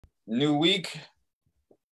New week,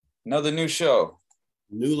 another new show.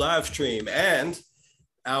 New live stream, and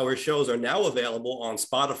our shows are now available on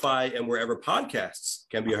Spotify and wherever podcasts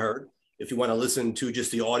can be heard. If you want to listen to just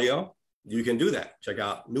the audio, you can do that. Check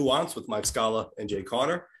out Nuance with Mike Scala and Jay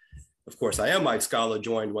Carter. Of course, I am Mike Scala,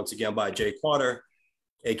 joined once again by Jay Carter,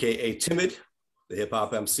 aka Timid, the hip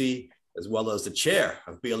hop MC, as well as the chair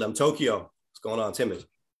of BLM Tokyo. What's going on, Timid?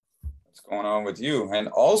 What's going on with you? And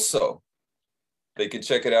also, they can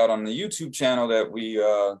check it out on the YouTube channel that we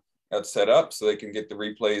got set up, so they can get the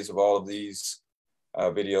replays of all of these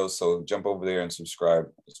videos. So jump over there and subscribe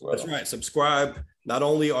as well. That's right. Subscribe. Not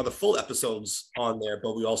only are the full episodes on there,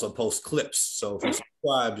 but we also post clips. So if you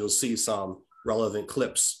subscribe, you'll see some relevant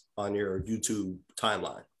clips on your YouTube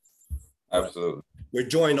timeline. Absolutely. We're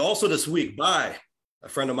joined also this week by a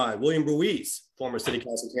friend of mine, William Ruiz, former city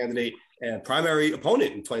council candidate and primary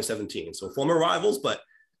opponent in 2017. So former rivals, but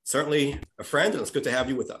certainly a friend, and it's good to have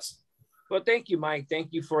you with us. Well, thank you, Mike. Thank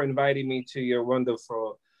you for inviting me to your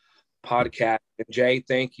wonderful podcast. And Jay,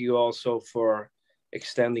 thank you also for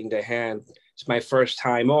extending the hand. It's my first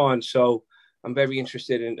time on, so I'm very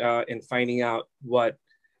interested in finding out what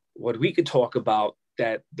we could talk about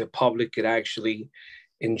that the public could actually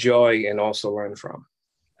enjoy and also learn from.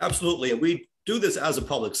 Absolutely, and we do this as a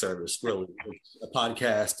public service, really. It's a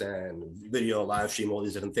podcast and video, live stream, all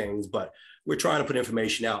these different things, but we're trying to put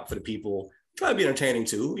information out for the people. Try to be entertaining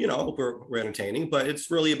too, you know, we're entertaining, but it's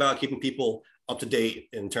really about keeping people up to date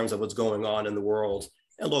in terms of what's going on in the world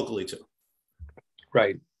and locally too.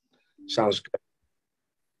 Right. Sounds good.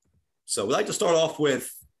 So we'd like to start off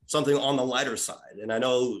with something on the lighter side. And I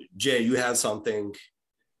know, Jay, you have something,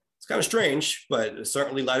 it's kind of strange, but it's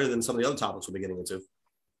certainly lighter than some of the other topics we'll be getting into.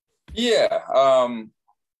 Yeah.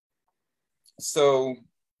 So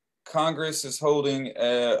Congress is holding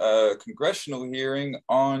a congressional hearing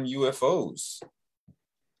on UFOs.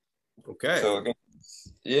 Okay. So,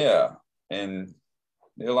 yeah. And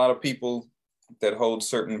there are a lot of people that hold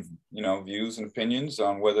certain, views and opinions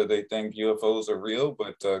on whether they think UFOs are real,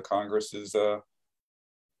 but Congress is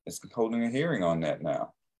holding a hearing on that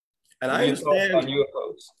now. And I understand on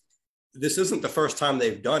UFOs. This isn't the first time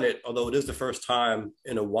they've done it, although it is the first time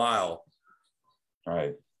in a while.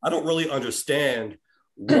 Right. I don't really understand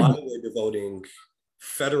why we're devoting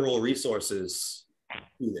federal resources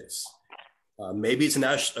to this. Maybe it's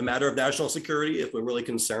a matter of national security if we're really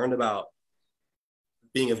concerned about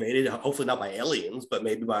being invaded, hopefully not by aliens, but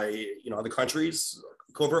maybe by other countries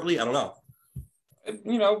covertly. I don't know.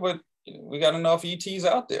 But we got enough ETs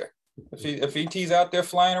out there. If ETs out there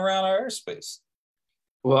flying around our airspace.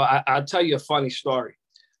 Well, I'll tell you a funny story.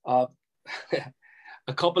 A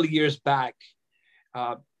couple of years back,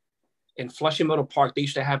 in Flushing Meadow Park, they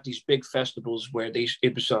used to have these big festivals where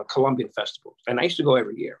it was a Colombian festival, and I used to go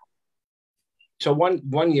every year. So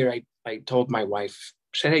one year, I told my wife,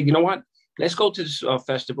 said, "Hey, you know what? Let's go to this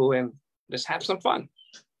festival and let's have some fun."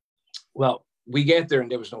 Well, we get there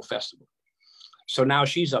and there was no festival. So now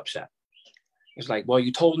she's upset. It's like, "Well,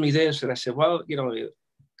 you told me this," and I said, "Well,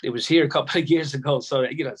 it was here a couple of years ago, so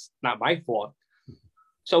it's not my fault."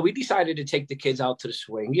 So we decided to take the kids out to the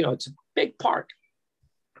swing. It's a big park.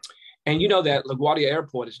 And you know that LaGuardia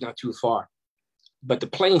Airport is not too far, but the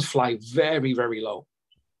planes fly very, very low.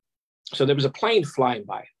 So there was a plane flying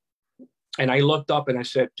by. And I looked up and I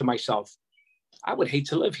said to myself, I would hate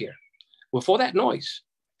to live here with all that noise.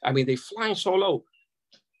 I mean, they're flying so low.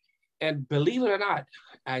 And believe it or not,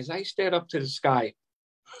 as I stared up to the sky,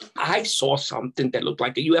 I saw something that looked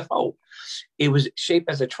like a UFO. It was shaped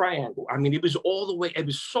as a triangle. I mean, it was all the way, it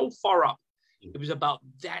was so far up. It was about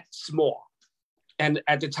that small. And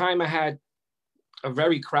at the time I had a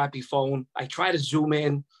very crappy phone. I tried to zoom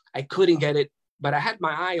in. I couldn't get it, but I had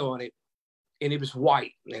my eye on it and it was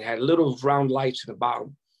white. And it had little round lights in the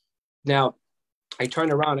bottom. Now, I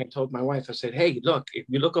turned around, I told my wife, I said, "Hey, look, if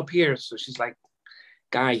you look up here." So she's like,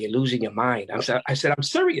 "Guy, you're losing your mind." I said, "I'm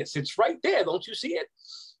serious. It's right there. Don't you see it?"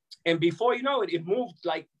 And before you know it, it moved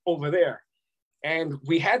like over there. And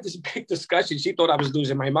we had this big discussion. She thought I was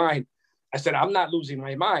losing my mind. I said, "I'm not losing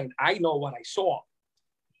my mind. I know what I saw."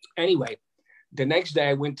 Anyway, the next day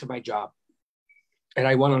I went to my job and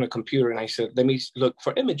I went on a computer and I said, "Let me look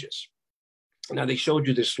for images." Now they showed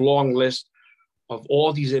you this long list of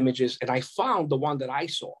all these images and I found the one that I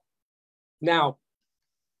saw. Now,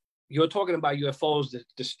 you're talking about UFOs,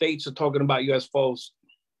 the states are talking about UFOs.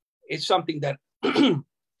 It's something that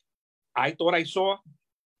I thought I saw.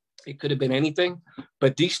 It could have been anything,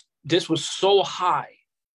 but this was so high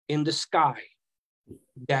in the sky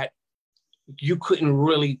that you couldn't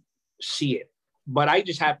really see it. But I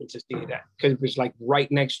just happened to see that because it was like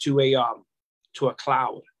right next to a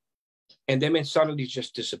cloud. and then it suddenly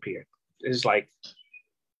just disappeared. It's like,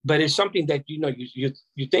 but it's something that, you know,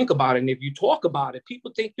 you think about it, and if you talk about it,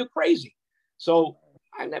 people think you're crazy. So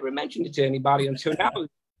I never mentioned it to anybody until now.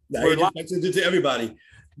 Now you just mentioned it to everybody,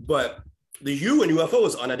 but the U in UFO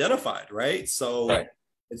is unidentified, right? So Right.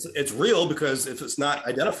 It's real, because if it's not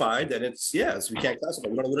identified, then it's, we can't classify.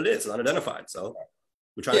 We don't know what it is. It's unidentified. So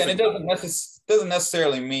we're trying. Yeah, and it doesn't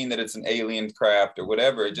necessarily mean that it's an alien craft or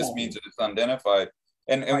whatever. It just means that it's unidentified.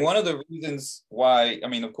 And Right. one of the reasons why, I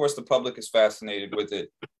mean, of course, the public is fascinated with it,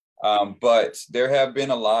 but there have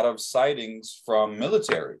been a lot of sightings from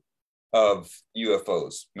military of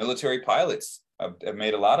UFOs. Military pilots have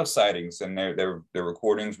made a lot of sightings, and they're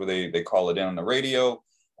recordings where they call it in on the radio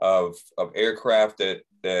of aircraft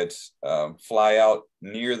that fly out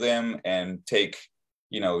near them and take,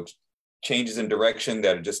 you know, changes in direction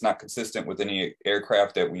that are just not consistent with any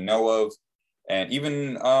aircraft that we know of. And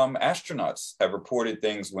even astronauts have reported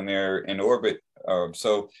things when they're in orbit.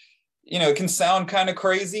 So, you know, it can sound kind of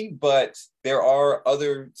crazy, but there are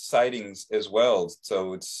other sightings as well.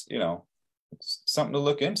 So it's, you know, it's something to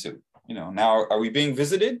look into. You know, now, are we being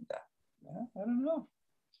visited? I don't know.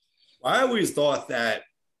 I always thought that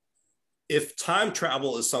if time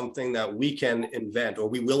travel is something that we can invent, or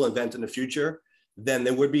we will invent in the future, then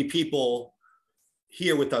there would be people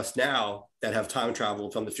here with us now that have time travel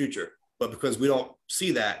from the future. But because we don't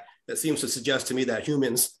see that, that seems to suggest to me that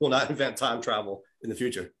humans will not invent time travel in the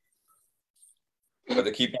future. But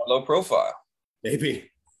they keep a low profile.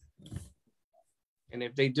 Maybe. And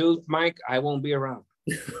if they do, Mike, I won't be around.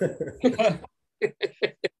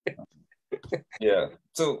 Yeah.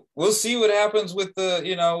 So we'll see what happens with the,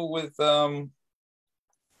 you know, with the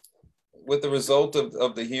result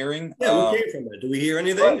of the hearing. Yeah, what came from it? Do we hear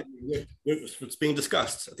anything? Right. What's being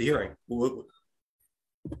discussed at the hearing?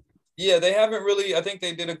 Yeah, they haven't really. I think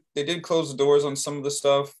they did close the doors on some of the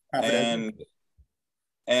stuff, and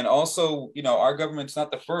also, you know, our government's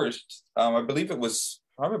not the first. I believe it was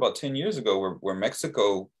probably about 10 years ago where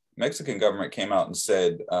Mexican government came out and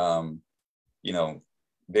said, you know,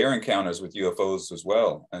 their encounters with UFOs as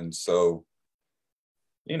well. And so,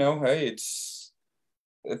 you know, hey,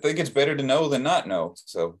 I think it's better to know than not know.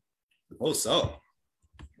 So, so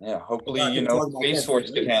yeah, hopefully, you know, Space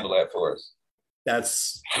Force can handle that for us.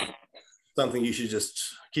 That's something you should just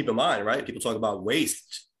keep in mind, right? People talk about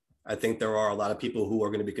waste. I think there are a lot of people who are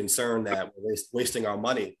going to be concerned that we're wasting our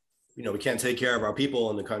money. You know, we can't take care of our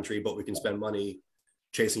people in the country, but we can spend money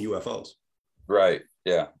chasing UFOs. Right.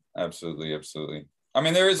 Yeah, absolutely. Absolutely. I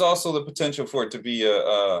mean, there is also the potential for it to be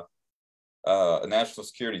a national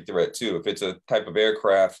security threat too. If it's a type of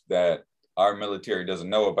aircraft that our military doesn't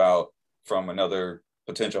know about from another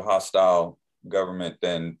potential hostile government,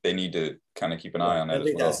 then they need to kind of keep an eye on that. I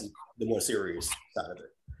think that's the more serious side of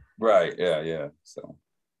it. Right. Yeah. Yeah. So,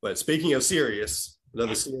 but speaking of serious,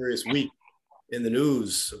 another serious week in the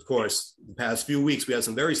news. Of course, the past few weeks we had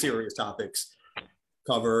some very serious topics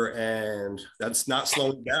cover, and that's not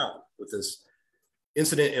slowing down with this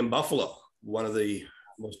incident in Buffalo, one of the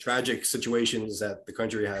most tragic situations that the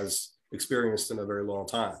country has experienced in a very long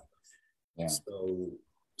time. Yeah.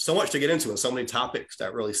 So much to get into, and so many topics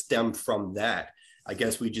that really stem from that. I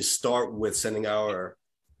guess we just start with sending our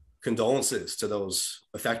condolences to those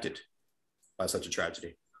affected by such a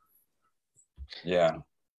tragedy. Yeah.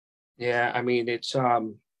 Yeah, I mean, it's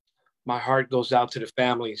my heart goes out to the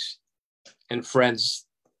families and friends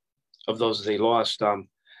of those they lost.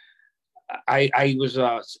 I was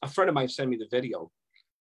a friend of mine sent me the video,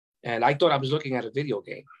 and I thought I was looking at a video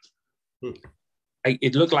game.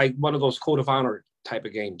 It looked like one of those Code of Honor type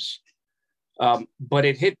of games, but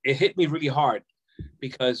it hit me really hard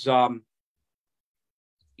because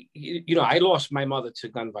you know, I lost my mother to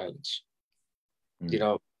gun violence. You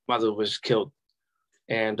know, mother was killed,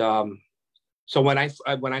 and so when I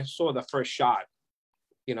saw the first shot,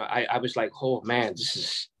 you know, I was like, oh man,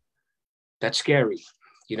 that's scary,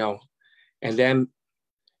 you know. And then,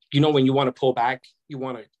 you know, when you want to pull back, you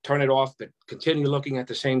want to turn it off, but continue looking at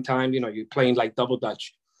the same time. You know, you're playing like double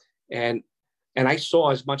dutch, and I saw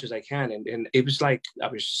as much as I can, and it was like I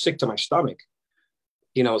was sick to my stomach,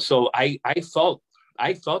 you know. So I felt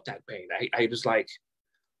that pain. I was like,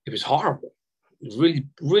 it was horrible, it was really,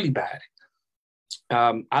 really bad.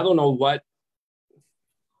 I don't know what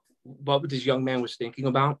this young man was thinking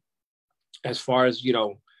about, as far as, you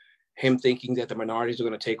know, him thinking that the minorities are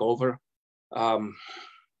going to take over.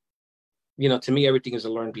 You know, to me, everything is a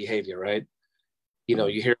learned behavior, right? You know,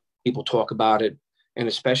 you hear people talk about it, and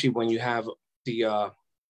especially when you have the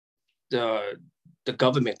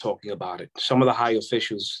government talking about it. Some of the high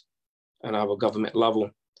officials on our government level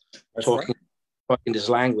talking this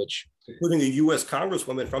language. including a U.S.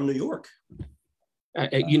 Congresswoman from New York.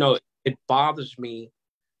 You know, it bothers me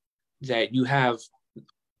that you have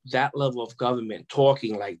that level of government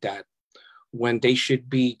talking like that when they should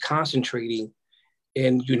be concentrating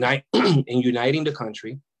in uniting the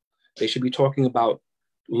country. They should be talking about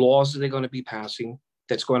laws that they're going to be passing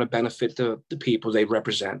that's going to benefit the people they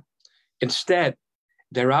represent. Instead,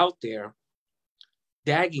 they're out there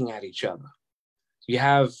dagging at each other. You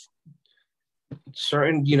have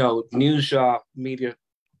certain, you know, news media,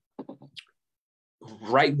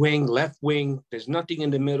 right wing, left wing. There's nothing in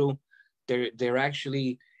the middle. They're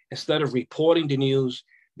actually, instead of reporting the news,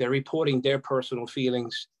 they're reporting their personal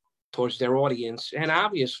feelings towards their audience. And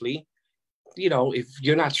obviously, you know, if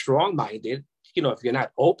you're not strong-minded, you know, if you're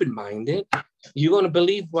not open-minded, you're going to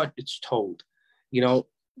believe what it's told. You know,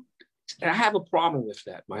 I have a problem with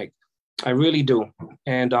that, Mike. I really do.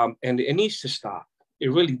 And it needs to stop.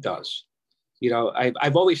 It really does. You know,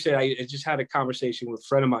 I've always said, I just had a conversation with a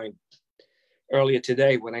friend of mine earlier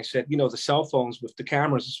today when I said, you know, the cell phones with the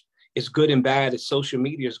cameras is good and bad. It's social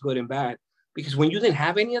media is good and bad. Because when you didn't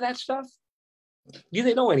have any of that stuff, you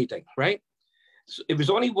didn't know anything, right? So it was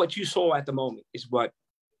only what you saw at the moment is what,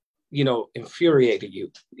 you know, infuriated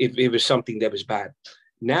you if it was something that was bad.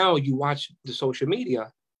 Now you watch the social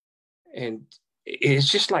media and it's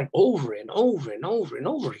just like over and over and over and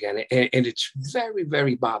over again. And it's very,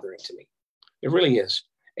 very bothering to me. It really is.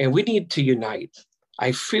 And we need to unite.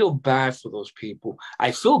 I feel bad for those people.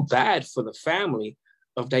 I feel bad for the family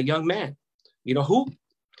of that young man. You know,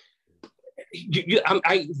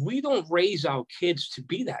 we don't raise our kids to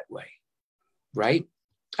be that way, right?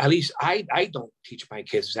 At least I don't teach my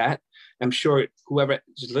kids that. I'm sure whoever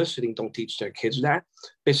is listening don't teach their kids that.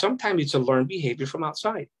 But sometimes it's a learned behavior from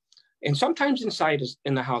outside. And sometimes inside is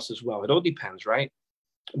in the house as well. It all depends, right?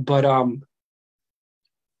 But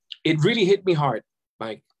it really hit me hard,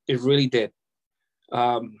 Mike. It really did.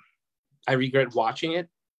 I regret watching it,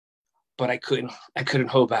 but I couldn't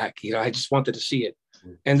hold back. You know, I just wanted to see it.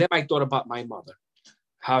 And then I thought about my mother,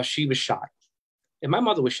 how she was shot. And my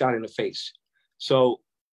mother was shot in the face. So,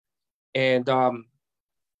 and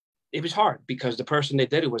it was hard because the person that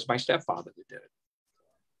did it was my stepfather that did it.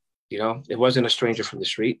 You know, it wasn't a stranger from the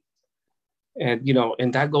street. And, you know,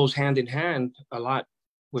 and that goes hand in hand a lot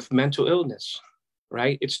with mental illness,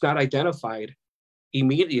 right? It's not identified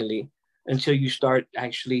immediately until you start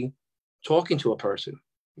actually talking to a person.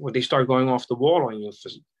 When they start going off the wall on you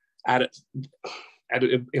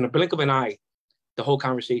in a blink of an eye, the whole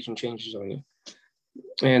conversation changes on you.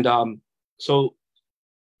 And so,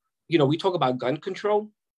 you know, we talk about gun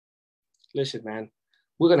control. Listen, man,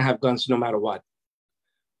 we're going to have guns no matter what.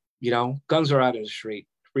 You know, guns are out in the street,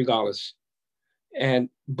 regardless.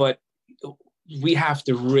 But we have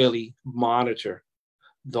to really monitor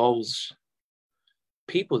those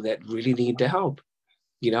people that really need the help,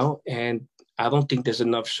 you know, and I don't think there's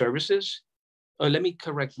enough services. Or let me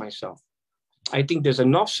correct myself. I think there's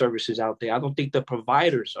enough services out there. I don't think the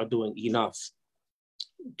providers are doing enough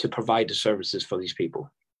to provide the services for these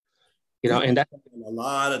people. You know, and that's a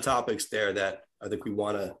lot of topics there that I think we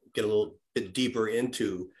want to get a little bit deeper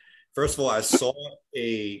into. First of all, I saw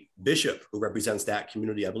a bishop who represents that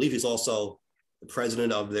community. I believe he's also the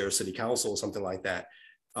president of their city council or something like that,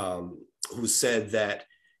 who said that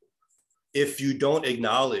if you don't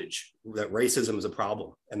acknowledge that racism is a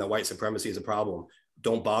problem and that white supremacy is a problem,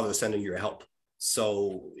 don't bother sending your help.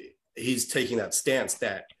 So he's taking that stance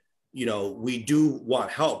that, you know, we do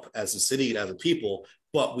want help as a city and as a people,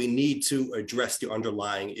 but we need to address the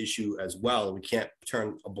underlying issue as well. We can't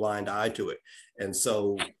turn a blind eye to it. And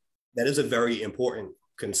so that is a very important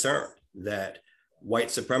concern, that white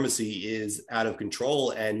supremacy is out of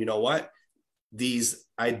control. And you know what? These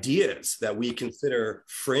ideas that we consider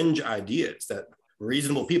fringe ideas, that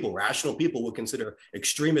reasonable people, rational people would consider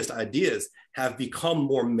extremist ideas, have become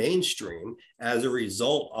more mainstream as a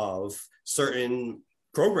result of certain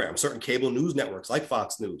programs, certain cable news networks like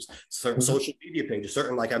Fox News, certain social media pages,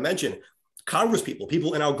 certain, like I mentioned, Congress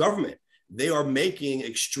people in our government. They are making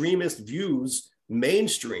extremist views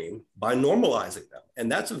mainstream by normalizing them.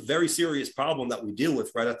 And that's a very serious problem that we deal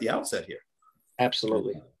with right at the outset here.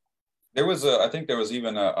 Absolutely. I think there was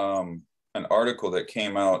even an article that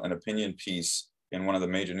came out, an opinion piece in one of the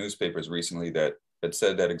major newspapers recently that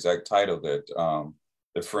said that exact title, that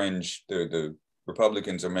the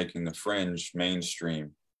Republicans are making the fringe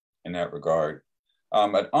mainstream in that regard.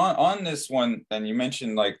 But on this one, and you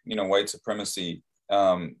mentioned, like, you know, white supremacy,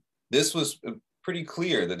 this was pretty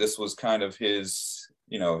clear that this was kind of his,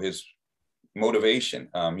 you know, his motivation.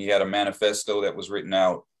 He had a manifesto that was written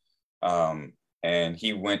out And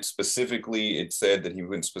he went specifically, it said that he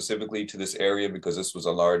went specifically to this area because this was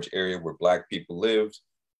a large area where Black people lived.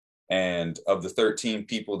 And of the 13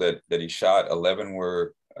 people that he shot, 11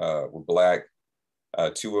 were Black,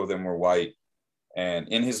 2 of them were white. And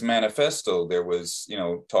in his manifesto, there was,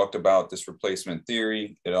 talked about this replacement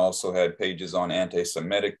theory. It also had pages on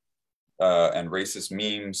anti-Semitic and racist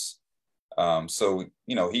memes. So,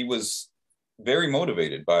 he was very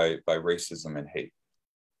motivated by racism and hate.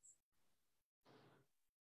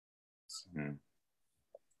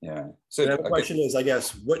 Yeah. So the question is, I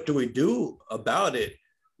guess, what do we do about it?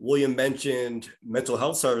 William mentioned mental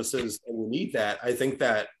health services, and we need that. I think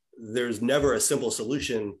that there's never a simple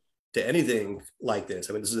solution to anything like this.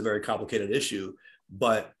 I mean, this is a very complicated issue,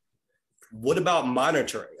 but what about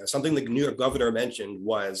monitoring? Something the New York governor mentioned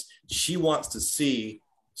was she wants to see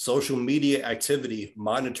social media activity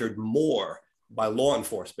monitored more by law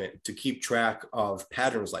enforcement to keep track of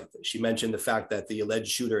patterns like this. She mentioned the fact that the alleged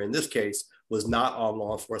shooter in this case was not on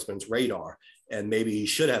law enforcement's radar, and maybe he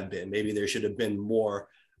should have been. Maybe there should have been more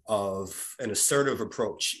of an assertive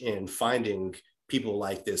approach in finding people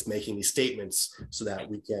like this, making these statements so that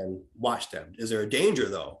we can watch them. Is there a danger,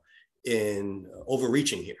 though, in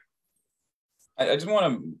overreaching here? I just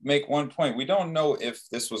want to make one point. We don't know if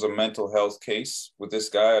this was a mental health case with this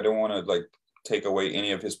guy. I don't want to take away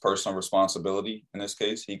any of his personal responsibility in this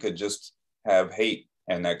case. He could just have hate,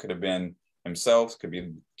 and that could have been himself, could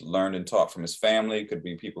be learned and taught from his family, could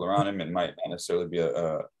be people around him. It might not necessarily be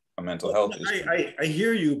a mental health issue. I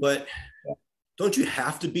hear you, but don't you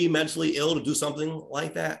have to be mentally ill to do something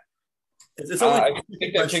like that? I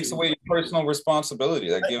think that takes away your personal responsibility.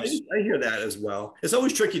 That gives. I hear that as well. It's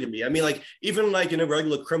always tricky to me. I mean, even in a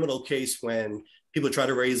regular criminal case, when people try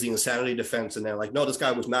to raise the insanity defense, and they're like, "No, this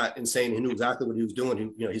guy was not insane. He knew exactly what he was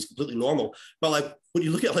doing. He's completely normal." But when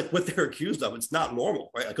you look at what they're accused of, it's not normal,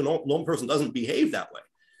 right? A normal person doesn't behave that way.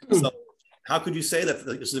 So how could you say that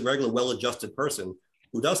this is a regular, well-adjusted person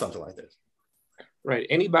who does something like this? Right.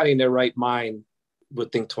 Anybody in their right mind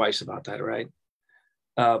would think twice about that, right?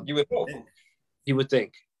 You would hope. You would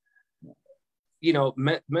think.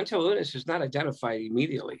 Mental illness is not identified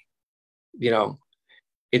immediately.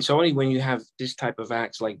 It's only when you have this type of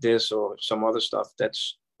acts like this or some other stuff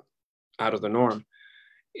that's out of the norm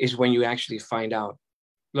is when you actually find out.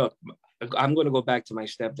 Look, I'm going to go back to my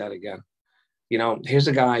stepdad again. Here's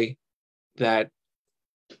a guy that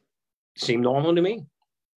seemed normal to me.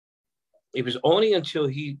 It was only until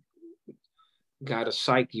he got a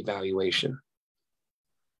psych evaluation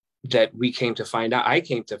that I came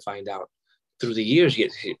to find out through the years,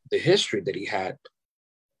 the history that he had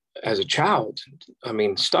as a child. I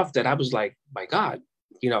mean, stuff that I was like, my God,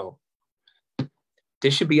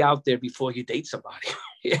 this should be out there before you date somebody,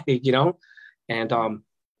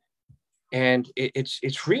 and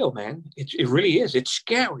it's real, man. It really is. It's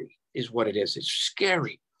scary is what it is. It's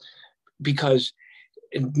scary because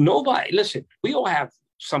listen, we all have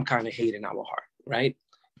some kind of hate in our heart, right?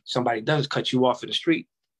 Somebody does cut you off in the street.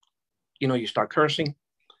 You start cursing,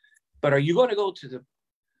 but are you going to go to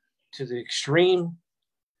the extreme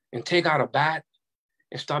and take out a bat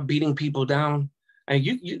and start beating people down? And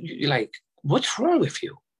you're like, what's wrong with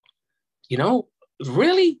you?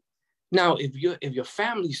 Really? Now, if your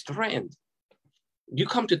family's threatened, you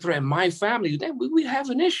come to threaten my family, then we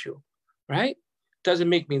have an issue, right? Doesn't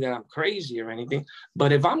make me that I'm crazy or anything.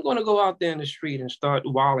 But if I'm going to go out there in the street and start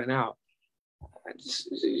wilding out,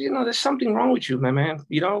 there's something wrong with you, my man.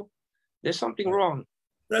 There's something wrong.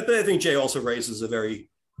 But I think Jay also raises a very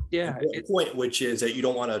important point, which is that you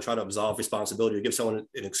don't want to try to absolve responsibility or give someone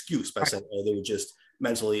an excuse by saying, "Oh, they were just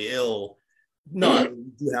mentally ill." No,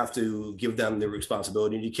 you have to give them the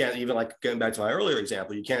responsibility. And you can't, even going back to my earlier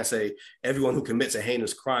example, you can't say everyone who commits a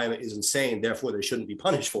heinous crime is insane, therefore they shouldn't be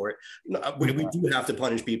punished for it. No, we do have to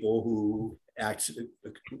punish people who act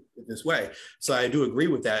this way. So I do agree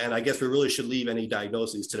with that. And I guess we really should leave any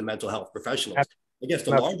diagnoses to the mental health professionals. I guess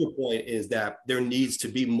the larger point is that there needs to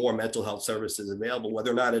be more mental health services available,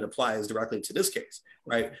 whether or not it applies directly to this case,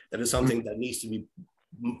 right? That is something that needs to be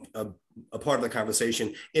a part of the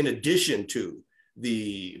conversation in addition to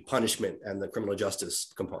the punishment and the criminal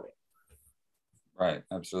justice component. Right,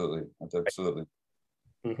 absolutely. Absolutely.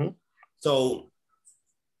 Mm-hmm. So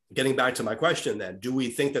getting back to my question then, do we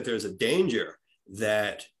think that there's a danger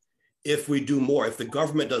that if we do more, if the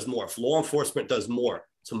government does more, if law enforcement does more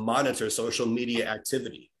to monitor social media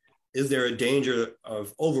activity, is there a danger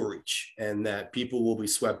of overreach and that people will be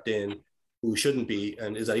swept in who shouldn't be?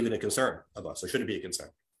 And is that even a concern of us, or should it be a concern?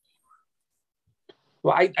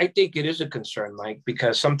 Well, I think it is a concern, Mike,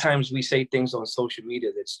 because sometimes we say things on social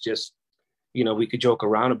media that's just, we could joke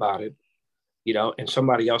around about it. you know, and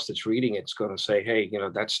somebody else that's reading it's going to say, hey, you know,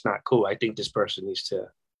 that's not cool. I think this person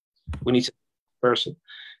we need to person.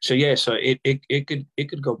 So yeah, so it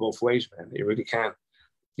could go both ways, man. It really can.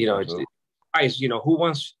 You know, you know,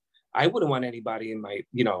 I wouldn't want anybody in my,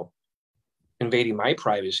 you know, invading my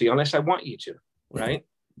privacy unless I want you to, right?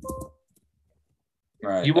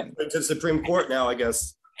 Right. You went to the Supreme Court now, I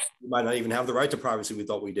guess you might not even have the right to privacy we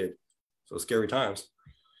thought we did. So scary times.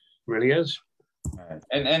 Really is. Right.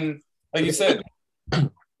 And like you said,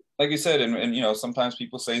 and you know, sometimes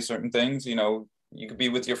people say certain things, you know, you could be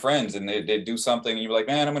with your friends and they do something and you're like,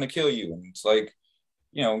 man, I'm going to kill you. And it's like,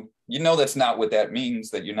 you know, that's not what that means,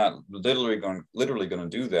 that you're not literally going to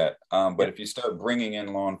do that. But if you start bringing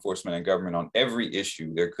in law enforcement and government on every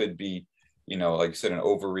issue, there could be, you know, like you said, an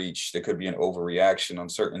overreach. There could be an overreaction on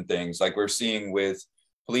certain things, like we're seeing with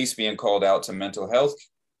police being called out to mental health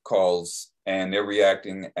calls and they're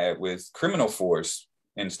reacting with criminal force.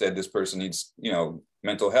 Instead, this person needs, you know,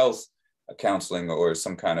 mental health counseling or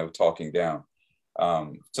some kind of talking down.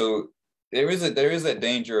 So there is that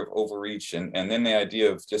danger of overreach, and then the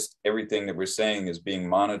idea of just everything that we're saying is being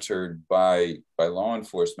monitored by law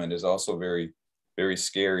enforcement is also very, very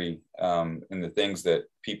scary. And the things that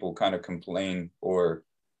people kind of complain or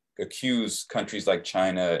accuse countries like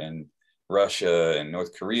China and Russia and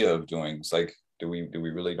North Korea of doing, it's like, do we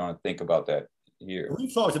really want to think about that here?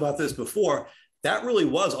 We've talked about this before. That really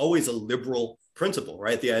was always a liberal principle,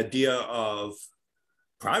 right? The idea of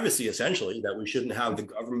privacy, essentially, that we shouldn't have the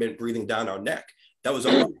government breathing down our neck. That was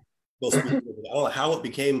always supposed to be, I don't know how it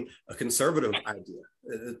became a conservative idea.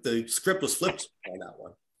 The script was flipped on that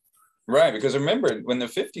one. Right, because remember, when the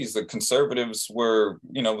 50s, the conservatives were,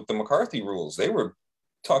 you know, with the McCarthy rules, they were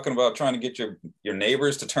talking about trying to get your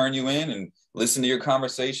neighbors to turn you in and listen to your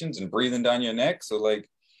conversations and breathing down your neck. So like,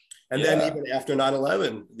 and then even after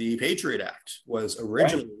 9/11, the Patriot Act was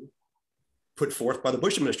originally put forth by the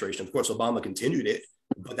Bush administration. Of course, Obama continued it,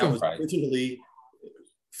 but that was originally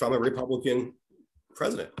from a Republican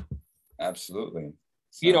president. Absolutely.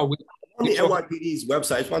 So, you know, on the NYPD's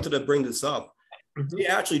website, I just wanted to bring this up. They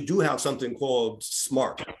actually do have something called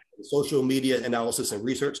SMART, the Social Media Analysis and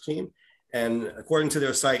Research Team. And according to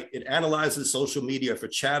their site, it analyzes social media for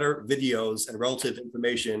chatter, videos, and relative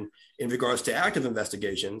information in regards to active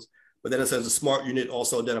investigations. But then it says the SMART unit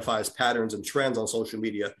also identifies patterns and trends on social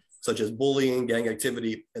media, such as bullying, gang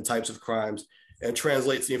activity, and types of crimes, and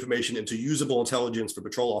translates the information into usable intelligence for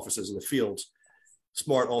patrol officers in the fields.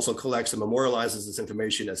 SMART also collects and memorializes this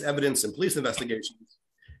information as evidence in police investigations.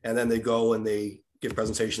 And then they go and they give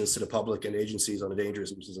presentations to the public and agencies on the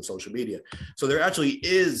dangerous uses of social media. So there actually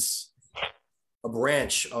is a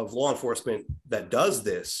branch of law enforcement that does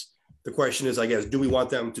this. The question is, I guess, do we want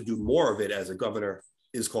them to do more of it as a governor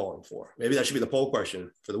is calling for? Maybe that should be the poll question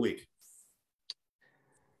for the week.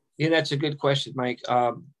 Yeah, that's a good question, Mike.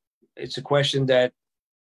 It's a question that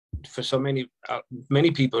for so many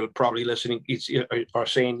people probably listening are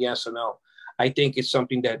saying yes or no. I think it's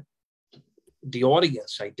something that the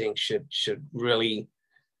audience, I think, should really,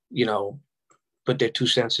 you know, put their 2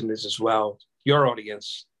 cents in this as well. Your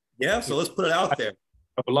audience. Yeah, so let's put it out there.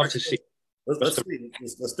 I would love to see. Let's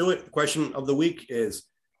do it. The question of the week is,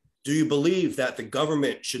 do you believe that the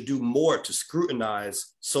government should do more to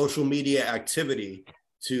scrutinize social media activity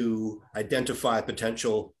to identify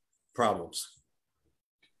potential problems?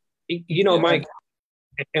 You know, Mike,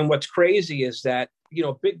 and what's crazy is that, you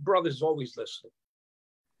know, Big Brother's always listening.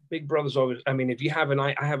 Big Brother's always, I mean, if you have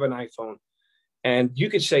I have an iPhone and you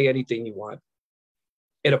could say anything you want,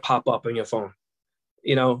 it'll pop up on your phone.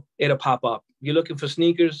 You know, it'll pop up. You're looking for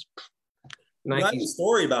sneakers, Nikes. I have a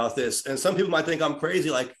story about this, and some people might think I'm crazy,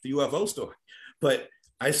 like the UFO story, but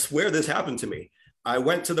I swear this happened to me. I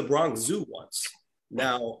went to the Bronx Zoo once.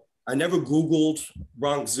 Now, I never Googled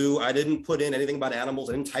Bronx Zoo. I didn't put in anything about animals.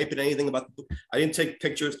 I didn't type in anything about, I didn't take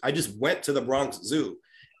pictures. I just went to the Bronx Zoo.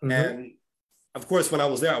 Mm-hmm. And of course, when I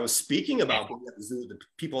was there, I was speaking about the zoo, the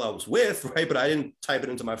people I was with, right? But I didn't type it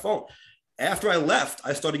into my phone. After I left,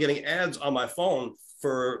 I started getting ads on my phone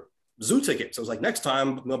for zoo tickets. I was like, next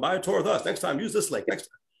time, you know, buy a tour with us. Next time, use this link. Next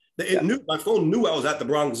time. It knew, my phone knew I was at the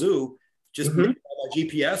Bronx Zoo, just maybe by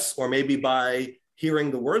GPS or maybe by hearing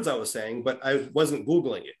the words I was saying, but I wasn't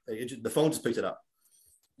Googling it. The phone just picked it up.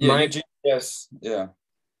 Yeah, my GPS. Yeah.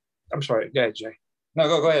 I'm sorry. Go ahead, Jay. No,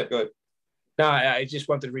 go ahead. Go ahead. No, I just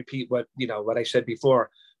wanted to repeat what I said before.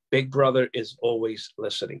 Big Brother is always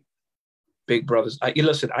listening. Big Brothers.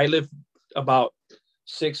 Listen, I live about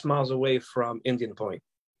 6 miles away from Indian Point.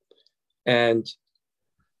 And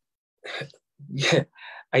yeah,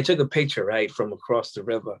 I took a picture, right, from across the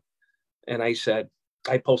river. And I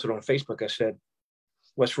posted on Facebook, I said,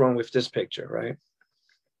 what's wrong with this picture, right?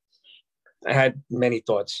 I had many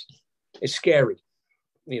thoughts. It's scary,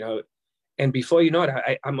 you know. And before you know it,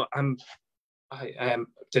 I am.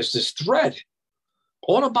 There's this thread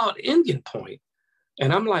all about Indian Point,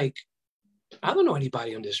 and I'm like, I don't know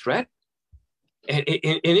anybody on this thread. And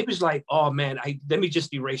it was like, oh man, let me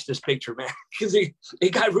just erase this picture, man, because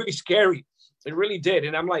it got really scary. It really did.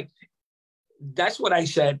 And I'm like, that's what I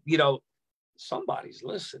said. You know, somebody's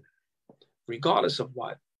listening, regardless of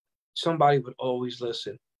what. Somebody would always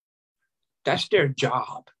listen. That's their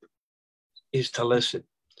job, is to listen.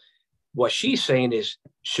 What she's saying is,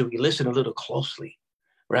 should we listen a little closely,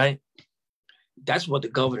 right? That's what the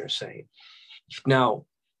governor's saying. Now,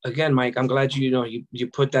 again, Mike, I'm glad you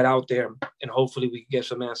put that out there, and hopefully we can get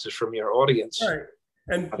some answers from your audience. All right.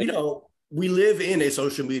 And, we live in a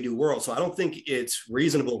social media world, so I don't think it's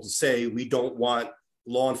reasonable to say we don't want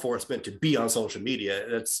law enforcement to be on social media.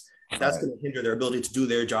 That's going to hinder their ability to do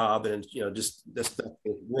their job, and just that's the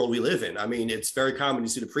world we live in. I mean, it's very common. You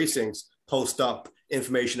see the precincts post up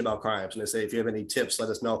information about crimes, and they say, if you have any tips, let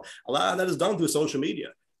us know. A lot of that is done through social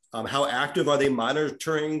media. How active are they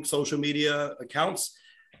monitoring social media accounts?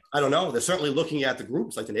 I don't know. They're certainly looking at the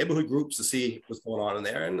groups, like the neighborhood groups, to see what's going on in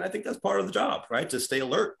there. And I think that's part of the job, right? To stay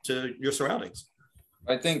alert to your surroundings.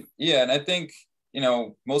 I think, yeah. And I think,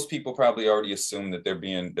 most people probably already assume that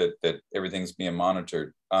that everything's being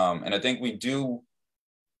monitored. And I think we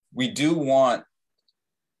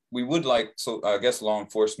would like, so I guess, law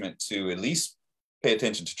enforcement to at least pay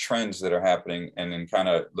attention to trends that are happening and then kind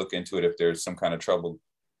of look into it if there's some kind of trouble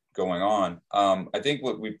going on. I think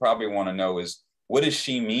what we probably want to know is, what does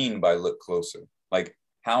she mean by look closer? Like,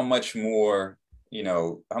 how much more,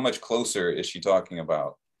 how much closer is she talking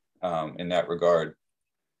about in that regard?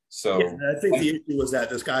 So yeah, I think the issue was that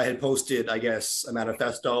this guy had posted, I guess, a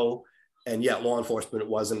manifesto, and yet law enforcement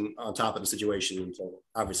wasn't on top of the situation until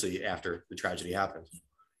obviously after the tragedy happened.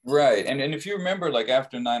 Right. And if you remember, like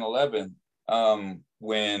after 9/11,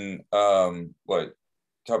 when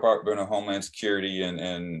Department of Homeland Security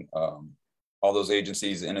and all those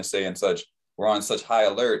agencies, NSA and such, were on such high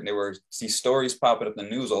alert, and there were these stories popping up in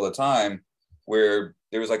the news all the time where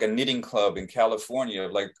there was like a knitting club in California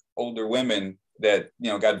of like older women that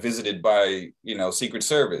got visited by Secret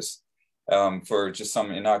Service for just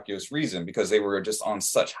some innocuous reason, because they were just on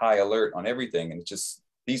such high alert on everything. And just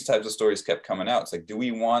these types of stories kept coming out. It's like, do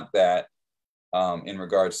we want that in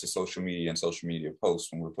regards to social media and social media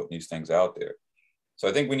posts when we're putting these things out there? So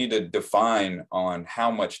I think we need to define on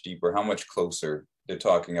how much deeper, how much closer they're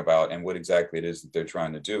talking about, and what exactly it is that they're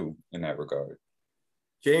trying to do in that regard.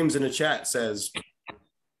 James in the chat says,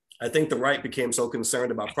 I think the right became so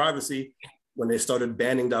concerned about privacy when they started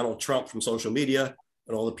banning Donald Trump from social media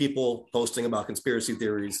and all the people posting about conspiracy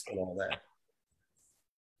theories and all that.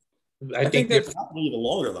 I think that's probably even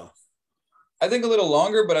longer though. I think a little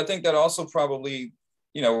longer, but I think that also probably,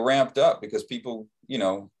 ramped up because people,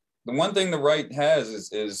 the one thing the right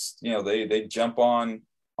has is they jump on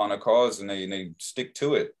a cause and they stick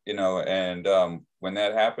to it, and when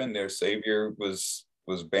that happened, their savior was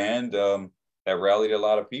banned. That rallied a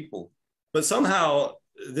lot of people. But somehow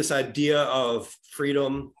this idea of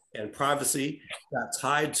freedom and privacy got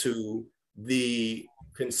tied to the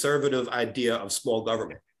conservative idea of small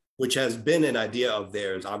government, which has been an idea of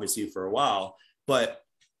theirs, obviously, for a while, but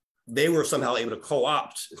they were somehow able to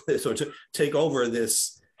co-opt, so to take over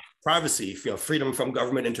this privacy, freedom from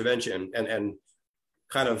government intervention, and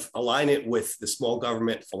kind of align it with the small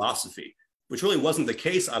government philosophy, which really wasn't the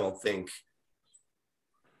case, I don't think,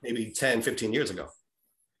 maybe 10, 15 years ago.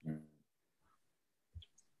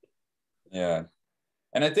 Yeah.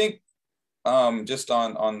 And I think just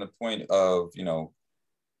on the point of,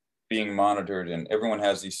 being monitored, and everyone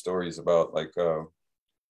has these stories about like,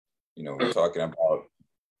 talking about,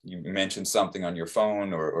 you mentioned something on your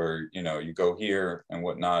phone or you go here and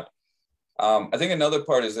whatnot. I think another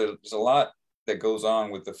part is that there's a lot that goes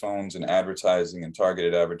on with the phones and advertising and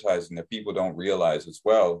targeted advertising that people don't realize as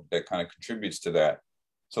well, that kind of contributes to that.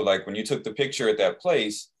 So like when you took the picture at that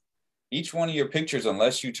place, each one of your pictures,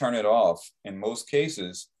 unless you turn it off, in most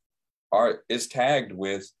cases, is tagged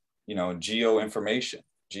with, geo information,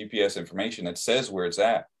 GPS information that says where it's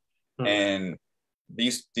at. Mm-hmm. And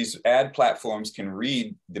these ad platforms can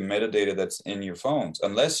read the metadata that's in your phones.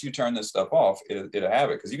 Unless you turn this stuff off, it'll have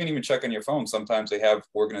it. Because you can even check on your phone. Sometimes they have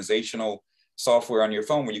organizational software on your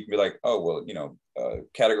phone where you can be like, oh, well,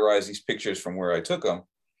 categorize these pictures from where I took them.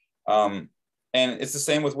 And it's the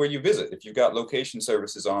same with where you visit. If you've got location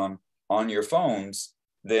services on your phones,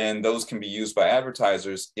 then those can be used by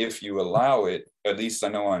advertisers if you allow it. At least I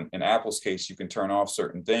know in Apple's case, you can turn off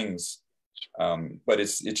certain things, but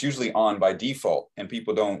it's usually on by default, and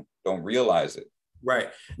people don't realize it. Right.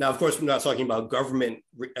 Now, of course, we're not talking about government,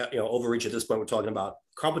 overreach at this point. We're talking about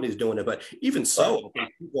companies doing it. But even so, I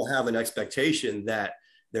think people have an expectation that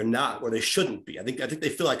they're not, or they shouldn't be. I think they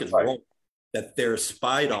feel like it's wrong that they're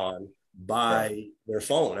spied on by their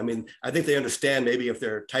phone. I mean, I think they understand maybe if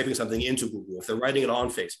they're typing something into Google, if they're writing it on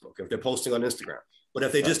Facebook, if they're posting on Instagram. But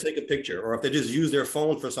if they just take a picture, or if they just use their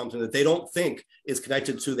phone for something that they don't think is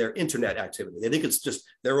connected to their internet activity, they think it's just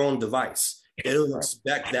their own device. They don't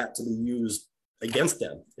expect that to be used against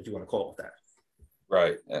them, if you want to call it that.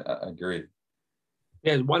 Right. I agree.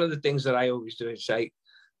 Yeah, one of the things that I always do is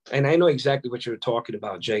and I know exactly what you're talking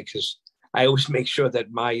about, Jay, because I always make sure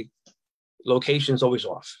that my location is always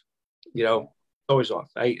off. Always off.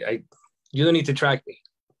 You don't need to track me.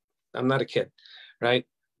 I'm not a kid, right?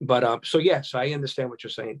 But so I understand what you're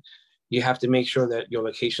saying. You have to make sure that your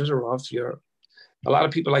locations are off. A lot of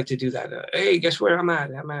people like to do that. Hey, guess where I'm at?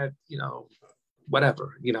 I'm at,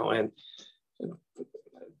 whatever, and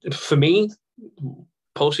for me,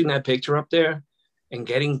 posting that picture up there and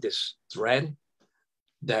getting this thread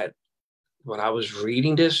that when I was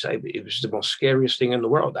reading this, it was the most scariest thing in the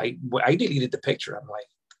world. I deleted the picture. I'm like,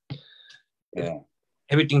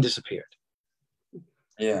 everything disappeared.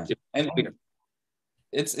 Yeah. And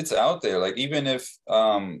it's out there. Like, even if,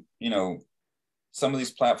 some of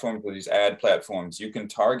these platforms, or these ad platforms, you can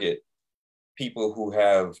target people who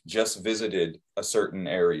have just visited a certain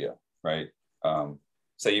area, right?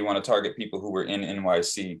 Say you want to target people who were in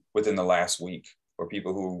NYC within the last week, or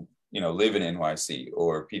people who, live in NYC,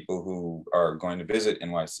 or people who are going to visit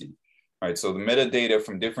NYC, right? So the metadata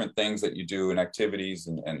from different things that you do and activities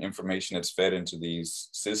and information that's fed into these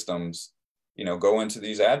systems, go into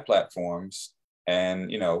these ad platforms.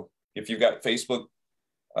 And, if you've got Facebook,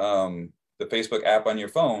 the Facebook app on your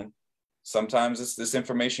phone, sometimes this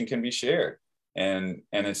information can be shared. And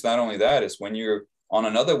it's not only that, it's when you're on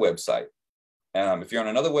another website. If you're on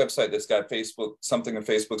another website that's got something that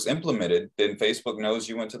Facebook's implemented, then Facebook knows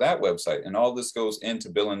you went to that website. And all this goes into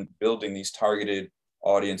building these targeted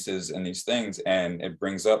audiences and these things. And it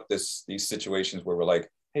brings up these situations where we're like,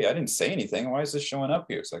 hey, I didn't say anything. Why is this showing up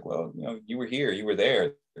here? It's like, well, you were here, you were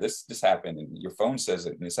there. This happened, and your phone says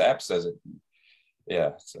it, and this app says it.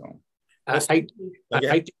 Yeah. So I think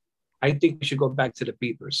we should go back to the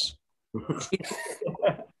beepers.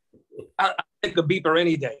 I'll take a beeper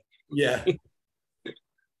any day. Yeah.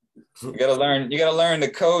 You gotta learn the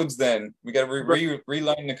codes. Then we gotta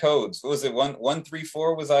relearn the codes. What was it?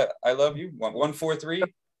 134 was I love you. 143.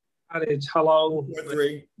 It's hello.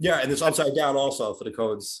 3. Yeah, and it's upside down also for the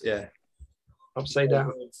codes. Yeah. Upside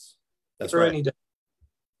down. That's right.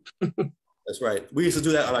 That's right. We used to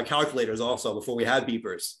do that on our calculators also before we had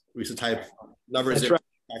beepers. We used to type numbers in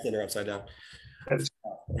calculator upside down.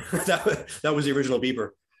 That was the original beeper.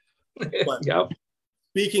 But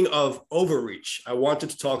speaking of overreach, I wanted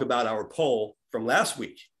to talk about our poll from last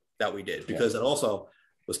week that we did, because it also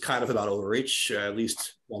was kind of about overreach, at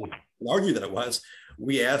least one would argue that it was.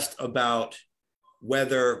 We asked about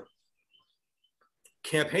whether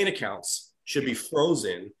campaign accounts should be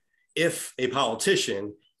frozen if a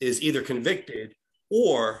politician is either convicted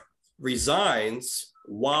or resigns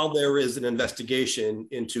while there is an investigation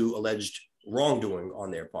into alleged wrongdoing on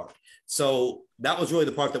their part. So that was really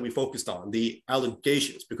the part that we focused on, the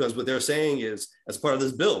allegations, because what they're saying is, as part of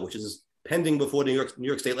this bill, which is pending before the New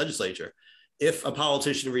York State legislature, if a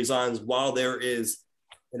politician resigns while there is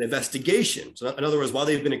an investigation, so in other words, while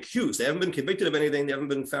they've been accused, they haven't been convicted of anything, they haven't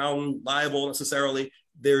been found liable necessarily,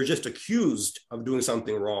 they're just accused of doing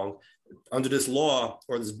something wrong. Under this law,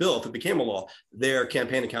 or this bill, if it became a law, their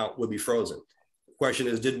campaign account would be frozen. The question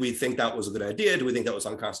is, did we think that was a good idea? Do we think that was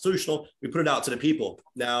unconstitutional? We put it out to the people.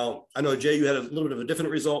 Now, I know, Jay, you had a little bit of a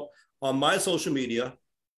different result. On my social media,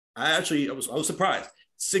 I was surprised.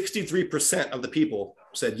 63% of the people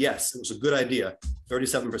said yes, it was a good idea.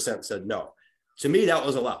 37% said no. To me, that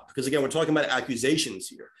was a lot, because again, we're talking about accusations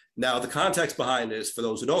here. Now, the context behind this, for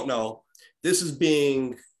those who don't know, this is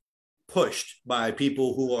being pushed by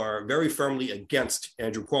people who are very firmly against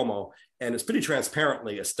Andrew Cuomo, and it's pretty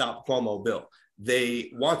transparently a Stop Cuomo bill.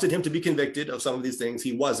 They wanted him to be convicted of some of these things.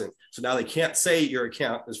 He wasn't. So now they can't say your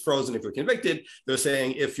account is frozen if you're convicted. They're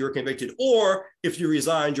saying if you're convicted or if you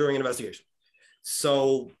resign during an investigation.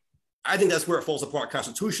 So I think that's where it falls apart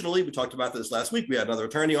constitutionally. We talked about this last week. We had another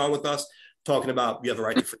attorney on with us talking about you have a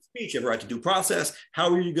right to free speech, you have a right to due process.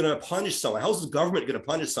 How are you going to punish someone? How is the government going to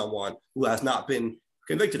punish someone who has not been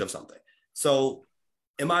convicted of something? So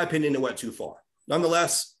in my opinion, it went too far.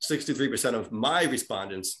 Nonetheless, 63% of my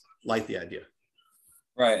respondents liked the idea.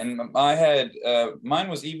 Right. And I had, mine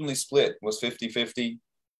was evenly split, was 50-50.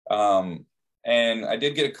 And I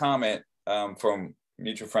did get a comment from,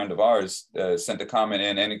 mutual friend of ours sent a comment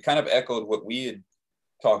in, and it kind of echoed what we had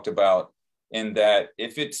talked about, in that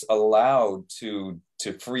if it's allowed to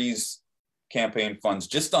freeze campaign funds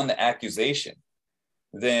just on the accusation,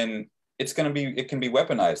 then it can be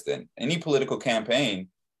weaponized. Then any political campaign,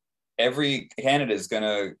 every candidate is going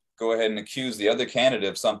to go ahead and accuse the other candidate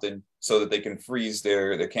of something so that they can freeze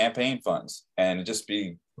their campaign funds, and it just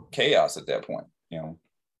be chaos at that point, you know.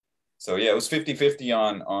 So yeah, it was 50-50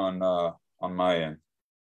 on my end.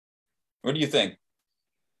 What do you think?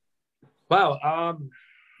 Wow.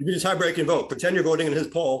 You can just tie-breaking vote. Pretend you're voting in his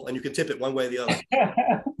poll, and you can tip it one way or the other.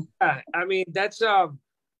 I mean, that's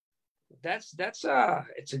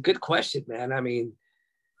it's a good question, man. I mean,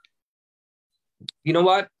 you know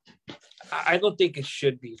what? I don't think it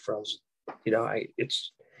should be frozen. You know,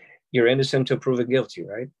 you're innocent until proven guilty,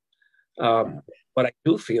 right? What I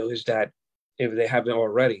do feel is that if they haven't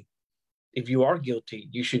already, if you are guilty,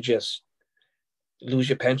 you should just lose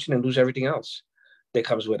your pension and lose everything else that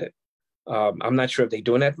comes with it. I'm not sure if they're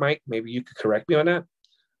doing that, Mike. Maybe you could correct me on that.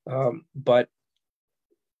 But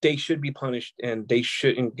they should be punished, and they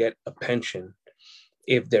shouldn't get a pension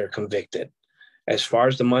if they're convicted. As far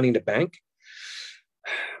as the money in the bank,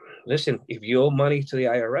 listen, if you owe money to the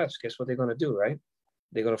IRS, guess what they're going to do, right?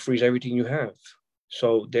 They're going to freeze everything you have.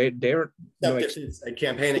 So they're it's a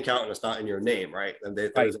campaign account and it's not in your name, right? And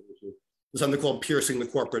there's something called piercing the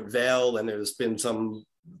corporate veil, and there's been some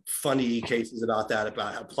funny cases about that,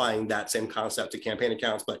 about applying that same concept to campaign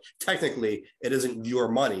accounts, but technically it isn't your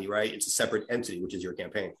money, right? It's a separate entity, which is your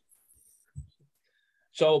campaign.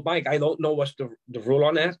 So, Mike, I don't know what's the rule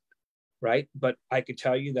on that, right? But I could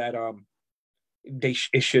tell you that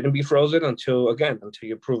it shouldn't be frozen until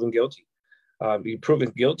you're proven guilty. You're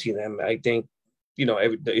proven guilty, then I think, you know,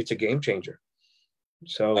 it's a game changer.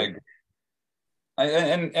 So,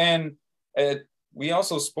 we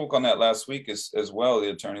also spoke on that last week as well. The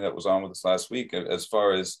attorney that was on with us last week, as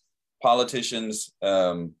far as politicians,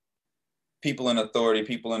 people in authority,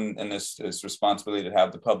 people in this responsibility to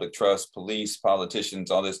have the public trust, police,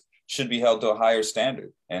 politicians, all this should be held to a higher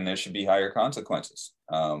standard, and there should be higher consequences,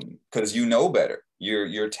 because you know better.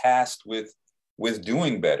 You're tasked with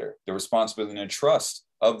doing better, the responsibility and trust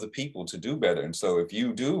of the people to do better. And so if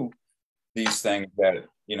you do these things that,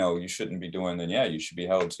 you know, you shouldn't be doing, then yeah, you should be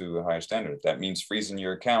held to a higher standard. If that means freezing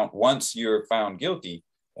your account once you're found guilty,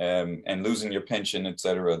 and losing your pension, et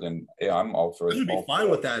cetera, then yeah, I'm all for it. You'd be fine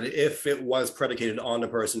with that if it was predicated on the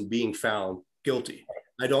person being found guilty.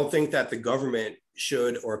 I don't think that the government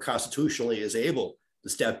should or constitutionally is able to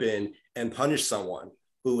step in and punish someone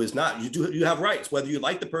who is not. You have rights, whether you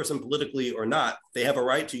like the person politically or not. They have a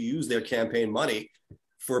right to use their campaign money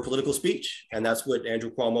for political speech. And that's what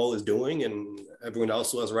Andrew Cuomo is doing, and everyone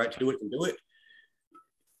else who has a right to do it can do it.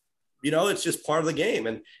 You know, it's just part of the game.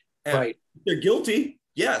 And right. If they're guilty,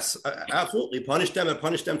 yes, absolutely. Punish them, and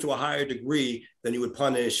punish them to a higher degree than you would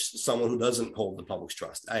punish someone who doesn't hold the public's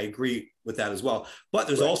trust. I agree with that as well. But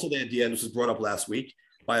there's also the idea, and this was brought up last week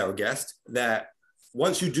by our guest, that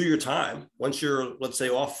once you do your time, once you're, let's say,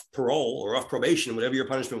 off parole or off probation, whatever your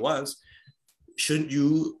punishment was, shouldn't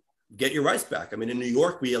you get your rights back? I mean, in New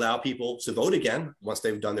York, we allow people to vote again once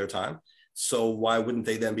they've done their time. So why wouldn't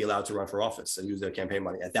they then be allowed to run for office and use their campaign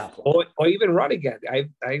money at that point? Or even run again?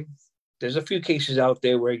 There's a few cases out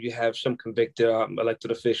there where you have some convicted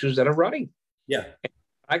elected officials that are running. Yeah.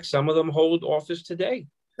 Like some of them hold office today.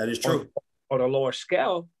 That is true. On a lower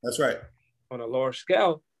scale. That's right. On a lower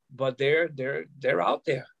scale, but they're out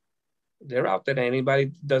there. They're out there. Anybody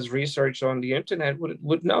that does research on the internet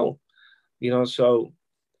would know. You know, so,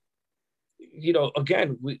 you know,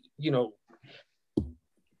 again,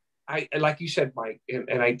 I like you said, Mike,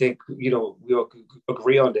 and I think, you know, we all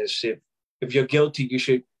agree on this. If you're guilty, you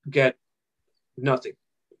should get nothing,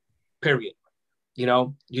 period. You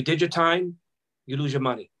know, you did your time, you lose your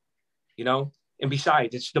money, you know, and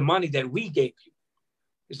besides, it's the money that we gave you.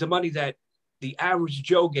 It's the money that the average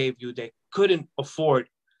Joe gave you that couldn't afford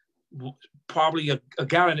probably a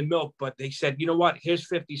gallon of milk, but they said, you know what, here's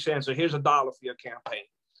 50 cents or here's $1 for your campaign.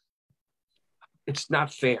 It's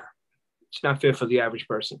not fair. It's not fair for the average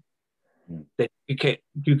person that you could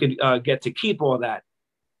get to keep all that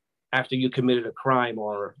after you committed a crime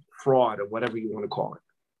or fraud or whatever you want to call it.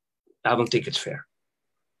 I don't think it's fair.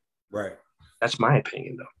 Right. That's my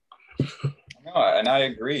opinion, though. No, and I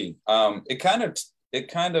agree. It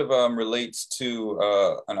kind of relates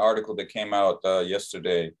to an article that came out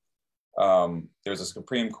yesterday. There's a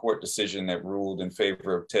Supreme Court decision that ruled in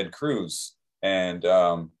favor of Ted Cruz, and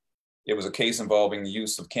it was a case involving the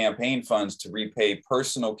use of campaign funds to repay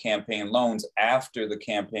personal campaign loans after the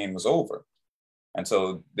campaign was over. And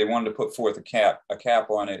so they wanted to put forth a cap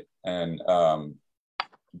on it. And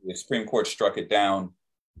the Supreme Court struck it down.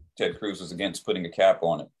 Ted Cruz was against putting a cap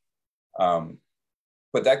on it.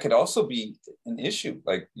 But that could also be an issue.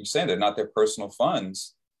 Like you said, they're not their personal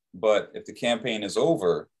funds, but if the campaign is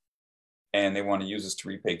over and they want to use this to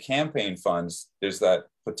repay campaign funds, there's that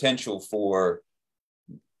potential for,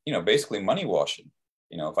 basically money washing.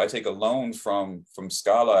 If I take a loan from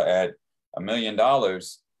Scala at $1 million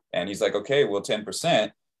and he's like, okay, well,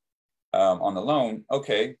 10% on the loan.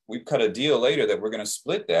 Okay, we've cut a deal later that we're going to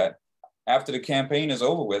split that. After the campaign is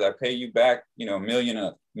over with, I pay you back,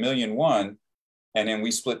 $1.1 million, and then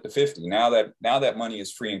we split the 50. Now that money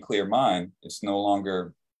is free and clear mine. It's no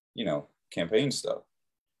longer, campaign stuff.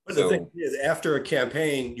 But the thing is, after a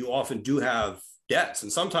campaign, you often do have debts.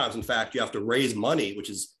 And sometimes, in fact, you have to raise money, which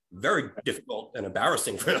is very difficult and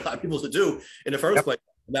embarrassing for a lot of people to do in the first place.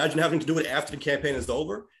 Imagine having to do it after the campaign is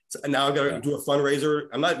over. And now I've got to do a fundraiser.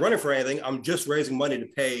 I'm not running for anything. I'm just raising money to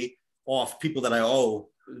pay off people that I owe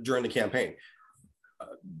during the campaign.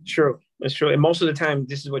 True. That's true. And most of the time,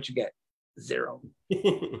 this is what you get. Zero.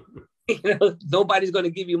 Nobody's going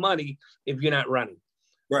to give you money if you're not running.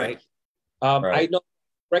 Right. I know,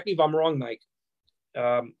 correct me if I'm wrong, Mike.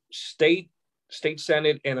 State,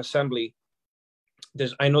 Senate, and Assembly,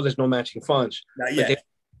 I know there's no matching funds. Not yet.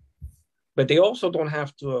 But they also don't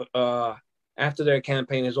have to, after their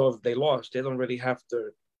campaign is over, if they lost, they don't really have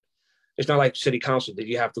to. It's not like city council that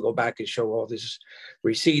you have to go back and show all these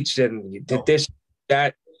receipts and you did this,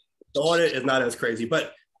 that. The audit is not as crazy,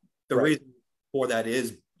 but the reason for that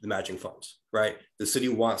is the matching funds, right? The city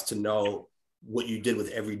wants to know what you did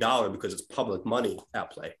with every dollar because it's public money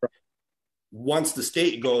at play. Right. Once the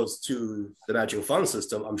state goes to the matching fund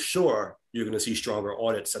system, I'm sure you're going to see stronger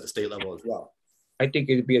audits at the state level as well. I think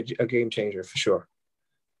it'd be a game changer for sure.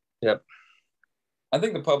 Yep. I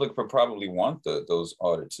think the public would probably want those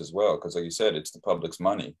audits as well, because like you said, it's the public's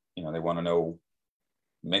money. They want to know,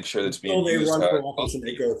 make sure that's being used. They run for office and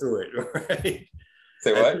they go through it, right?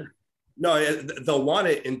 Say what? No, they'll want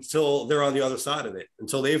it until they're on the other side of it,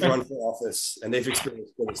 until they've run for office and they've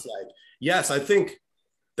experienced what it's like. Yes, I think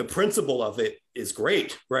the principle of it is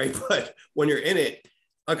great, right? But when you're in it,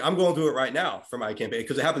 like I'm going through it right now for my campaign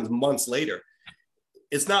because it happens months later.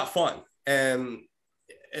 It's not fun. And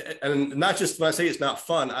not just when I say it's not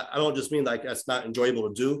fun, I don't just mean like it's not enjoyable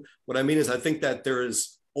to do. What I mean is I think that there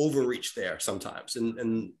is overreach there sometimes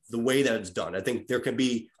in the way that it's done. I think there can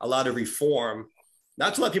be a lot of reform,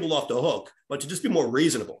 not to let people off the hook, but to just be more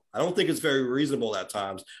reasonable. I don't think it's very reasonable at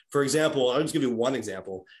times. For example, I'll just give you one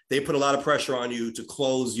example. They put a lot of pressure on you to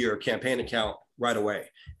close your campaign account right away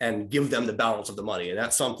and give them the balance of the money. And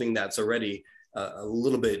that's something that's already a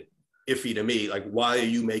little bit iffy to me. Like, why are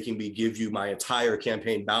you making me give you my entire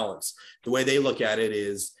campaign balance? The way they look at it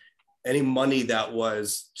is any money that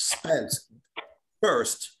was spent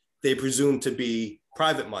first, they presume to be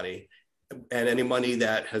private money. And any money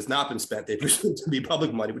that has not been spent, they presume to be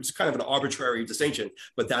public money, which is kind of an arbitrary distinction,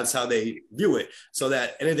 but that's how they view it. So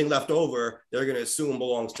that anything left over, they're going to assume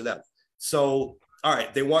belongs to them. So, all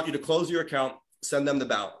right, they want you to close your account, send them the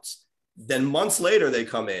balance. Then months later, they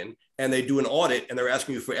come in and they do an audit and they're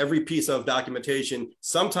asking you for every piece of documentation.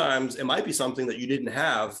 Sometimes it might be something that you didn't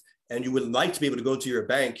have and you would like to be able to go to your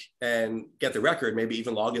bank and get the record, maybe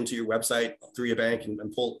even log into your website through your bank and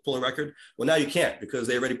pull a record. Well, now you can't because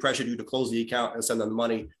they already pressured you to close the account and send them the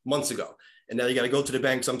money months ago. And now you got to go to the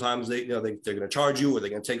bank. Sometimes they're going to charge you or they're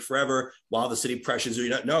going to take forever while the city pressures you.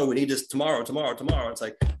 No, we need this tomorrow. It's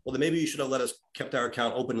like, well, then maybe you should have let us kept our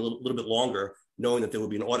account open a little bit longer, knowing that there would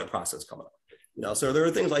be an audit process coming up. So there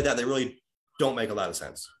are things like that that really don't make a lot of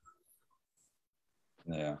sense.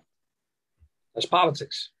 Yeah. That's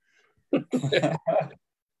politics. That's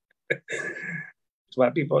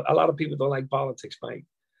why a lot of people don't like politics, Mike.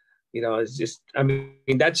 It's just, I mean,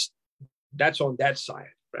 that's on that side,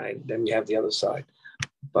 right? Then you have the other side.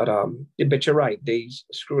 But you're right. They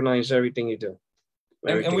scrutinize everything you do.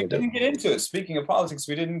 And we didn't get into it. Speaking of politics,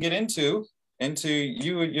 we didn't get into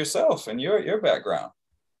you yourself and your background.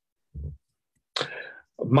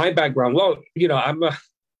 My background, well,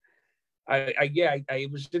 I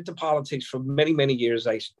was into politics for many, many years.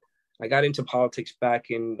 I got into politics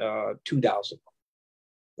back in 2000.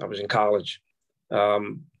 I was in college.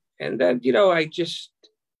 And then,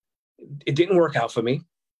 it didn't work out for me.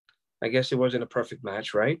 I guess it wasn't a perfect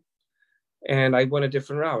match, right? And I went a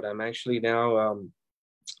different route. I'm actually now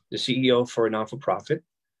the CEO for a non-for-profit.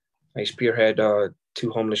 I spearhead 2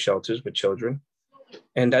 homeless shelters with children.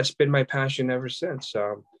 And that's been my passion ever since.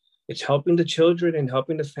 It's helping the children and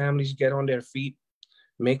helping the families get on their feet,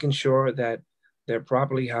 making sure that they're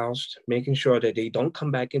properly housed, making sure that they don't come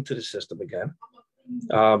back into the system again.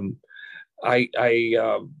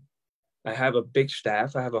 I have a big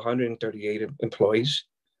staff. I have 138 employees,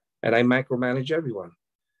 and I micromanage everyone.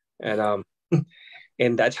 And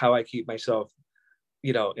and that's how I keep myself,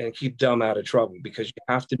 and keep them out of trouble, because you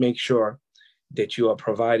have to make sure that you are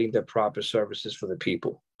providing the proper services for the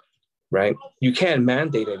people, right? You can't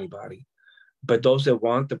mandate anybody, but those that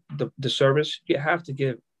want the service, you have to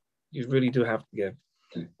give. You really do have to give.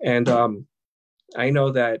 And I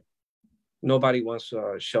know that nobody wants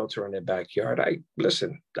a shelter in their backyard.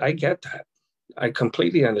 I get that. I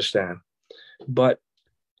completely understand. But,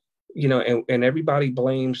 and everybody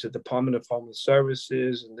blames the Department of Homeland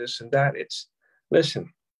Services and this and that.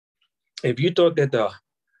 Listen, if you thought that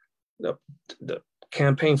the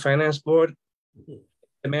campaign finance board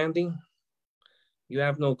demanding, you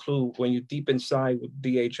have no clue when you're deep inside with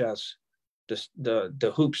DHS,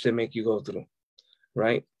 the hoops they make you go through,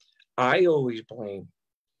 right? I always blame,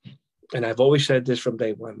 and I've always said this from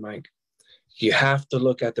day one, Mike, you have to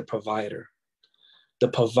look at the provider. The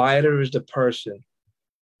provider is the person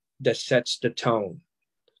that sets the tone,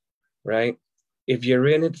 right? If you're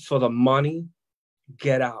in it for the money,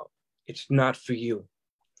 get out. It's not for you.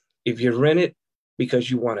 If you're in it because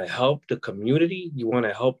you want to help the community, you want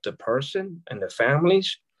to help the person and the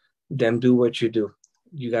families, then do what you do.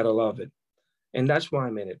 You got to love it. And that's why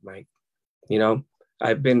I'm in it, Mike.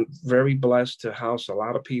 I've been very blessed to house a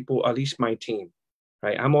lot of people, at least my team,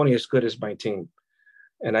 right? I'm only as good as my team.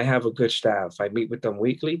 And I have a good staff. I meet with them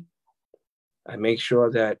weekly. I make sure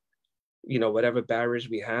that, whatever barriers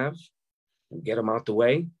we have, we get them out the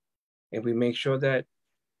way. And we make sure that,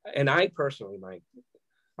 and I personally, Mike,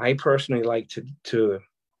 like to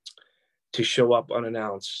show up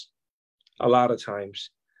unannounced a lot of times.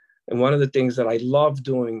 And one of the things that I love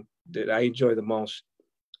doing, that I enjoy the most,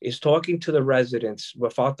 is talking to the residents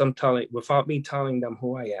without me telling them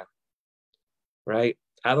who I am, right?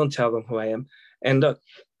 I don't tell them who I am. And look,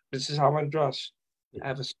 this is how I dress. I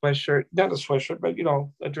have a sweatshirt, not a sweatshirt, but,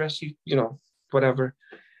 a dress, whatever.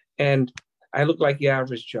 And I look like the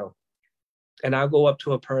average Joe. And I'll go up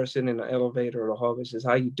to a person in the elevator or a hallway and says,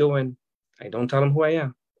 how you doing? I don't tell them who I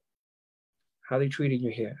am. How they treating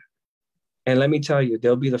you here? And let me tell you,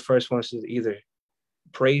 they'll be the first ones to either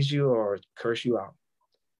praise you or curse you out,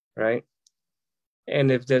 right?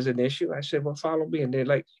 And if there's an issue, I said, well, follow me. And they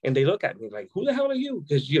look at me like, who the hell are you?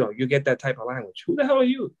 Because, you get that type of language. Who the hell are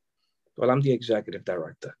you? Well, I'm the executive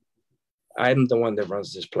director. I'm the one that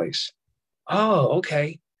runs this place. Oh,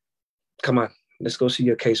 okay. Come on, let's go see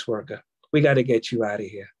your caseworker. We got to get you out of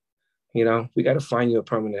here. We got to find you a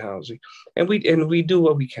permanent housing. And we do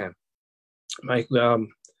what we can. Mike, I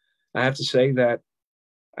have to say that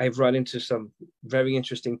I've run into some very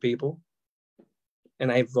interesting people.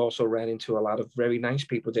 And I've also ran into a lot of very nice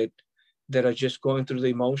people that are just going through the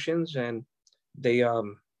emotions, and they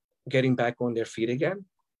getting back on their feet again.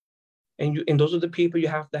 And those are the people you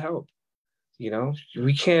have to help.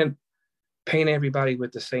 We can't paint everybody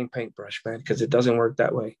with the same paintbrush, man, because it doesn't work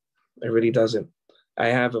that way. It really doesn't. I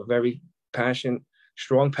have a very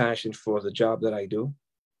strong passion for the job that I do.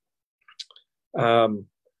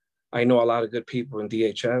 I know a lot of good people in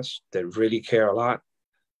DHS that really care a lot.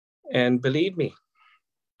 And believe me,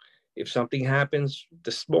 if something happens,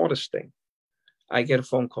 the smallest thing, I get a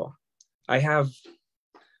phone call. I have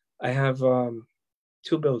 2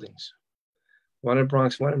 buildings, one in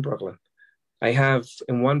Bronx, one in Brooklyn.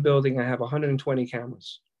 In one building, I have 120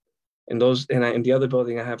 cameras. In the other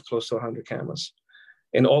building, I have close to 100 cameras.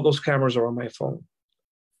 And all those cameras are on my phone.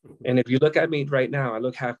 And if you look at me right now, I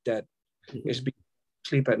look half dead. It's because I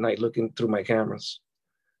sleep at night looking through my cameras.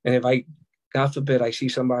 And if God forbid, I see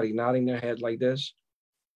somebody nodding their head like this,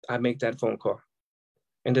 I make that phone call.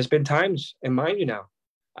 And there's been times, and mind you now,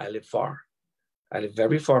 I live far. I live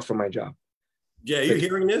very far from my job. Yeah, you're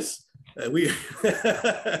hearing this? We were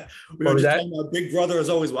just talking about Big Brother is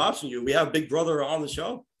always watching you. We have Big Brother on the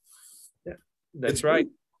show. Yeah, that's right.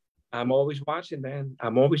 I'm always watching, man.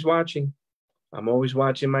 I'm always watching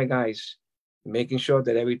my guys, making sure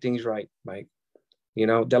that everything's right, Mike.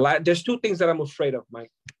 There's 2 things that I'm afraid of,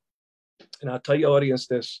 Mike. And I'll tell your audience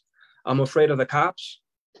this. I'm afraid of the cops,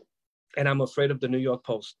 and I'm afraid of the New York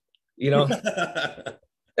Post,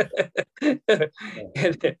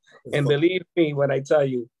 and believe me when I tell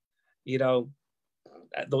you,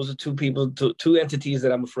 those are 2 entities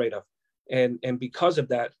that I'm afraid of. And because of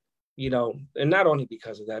that, and not only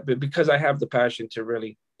because of that, but because I have the passion to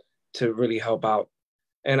really help out.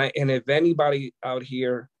 And if anybody out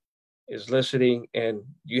here is listening and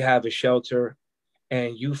you have a shelter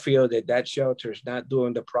and you feel that shelter is not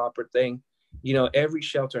doing the proper thing, every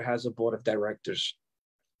shelter has a board of directors.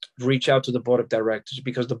 Reach out to the board of directors,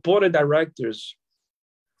 because the board of directors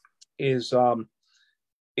is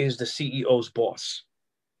is the CEO's boss.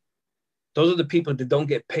 Those are the people that don't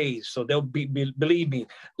get paid. So they'll believe me,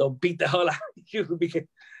 they'll beat the hell out of you because,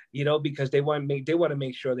 because they want to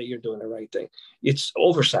make sure that you're doing the right thing. It's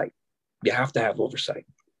oversight. You have to have oversight.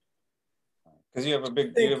 Because you have a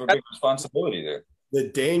big responsibility there. The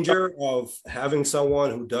danger of having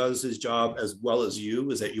someone who does his job as well as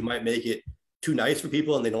you is that you might make it too nice for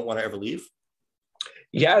people and they don't want to ever leave.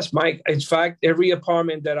 Yes, Mike. In fact, every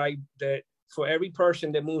apartment that for every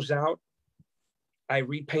person that moves out, I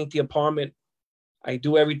repaint the apartment. I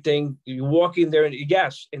do everything. You walk in there and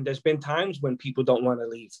yes, and there's been times when people don't want to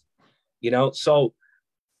leave, So,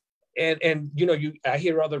 and I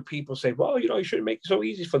hear other people say, well, you shouldn't make it so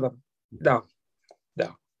easy for them. No,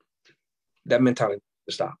 that mentality needs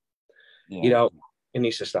to stop. Yeah. It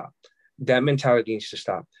needs to stop. That mentality needs to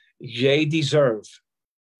stop. They deserve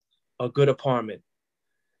a good apartment.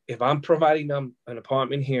 If I'm providing them an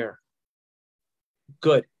apartment here,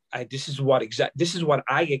 good. This is what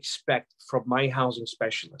I expect from my housing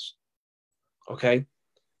specialist. Okay,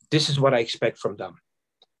 this is what I expect from them: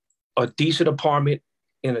 a decent apartment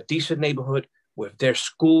in a decent neighborhood with their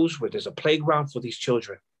schools, where there's a playground for these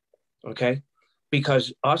children. Okay,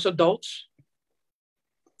 because us adults,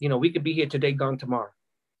 we could be here today, gone tomorrow,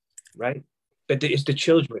 right? But it's the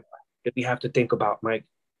children that we have to think about, Mike.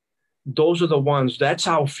 Those are the ones. That's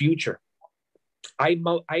our future. I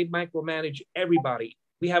micromanage everybody.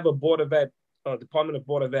 We have a Board of Ed, Department of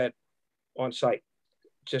Board of Ed on site.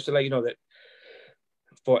 Just to let you know that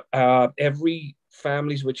for every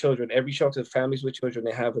families with children, every shelter of families with children,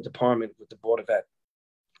 they have a department with the Board of Ed.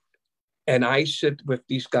 And I sit with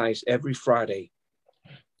these guys every Friday,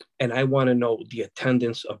 and I want to know the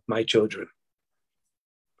attendance of my children.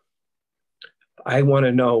 I want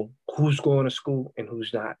to know who's going to school and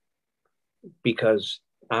who's not. Because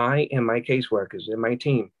I and my caseworkers and my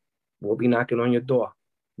team will be knocking on your door,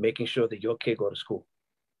 making sure that your kid go to school.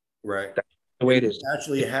 Right. That's the way it is. You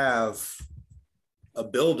actually have a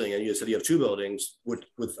building, and you said you have two buildings with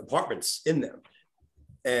apartments in them.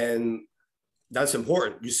 And that's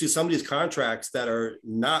important. You see some of these contracts that are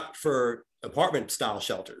not for apartment style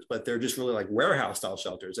shelters, but they're just really like warehouse style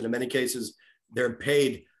shelters. And in many cases, they're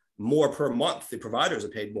paid more per month. The providers are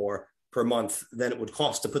paid more per month than it would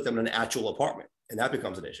cost to put them in an actual apartment. And that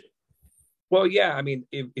becomes an issue. Well, yeah, I mean,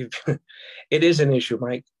 if it is an issue,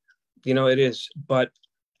 Mike, it is, but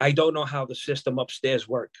I don't know how the system upstairs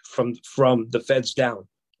works from the feds down,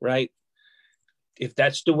 right? If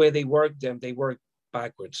that's the way they work, then they work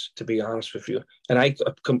backwards, to be honest with you. And I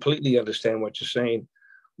completely understand what you're saying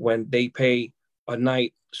when they pay a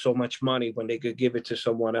night so much money when they could give it to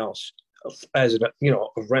someone else as a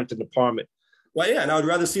rent an apartment. Well, yeah, and I would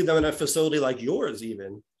rather see them in a facility like yours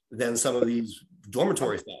even than some of these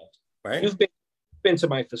dormitory styles, right? You've been to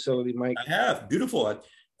my facility, Mike. I have. Beautiful.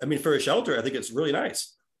 I mean, for a shelter, I think it's really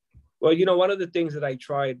nice. Well, one of the things that I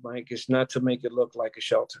tried, Mike, is not to make it look like a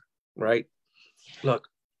shelter, right? Look,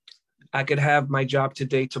 I could have my job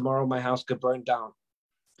today, tomorrow my house could burn down.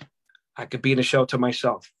 I could be in a shelter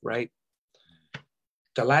myself, right?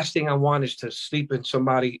 The last thing I want is to sleep in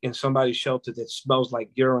somebody's shelter that smells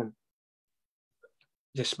like urine.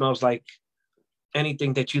 That smells like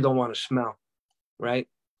anything that you don't want to smell, right?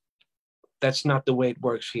 That's not the way it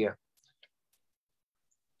works here.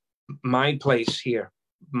 My place here,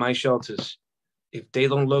 my shelters, if they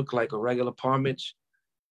don't look like a regular apartments,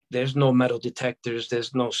 there's no metal detectors,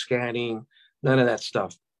 there's no scanning, none of that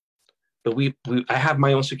stuff. But I have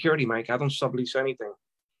my own security, Mike. I don't sublease anything.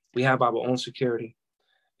 We have our own security.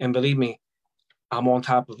 And believe me, I'm on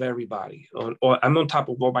top of everybody, or I'm on top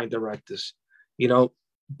of all my directors,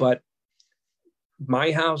 but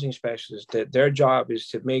my housing specialists, that their job is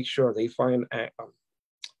to make sure they find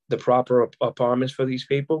the proper apartments for these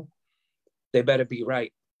people. They better be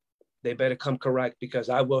right. They better come correct, because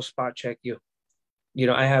I will spot check you.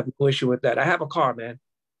 I have no issue with that. I have a car, man.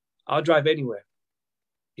 I'll drive anywhere,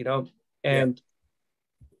 and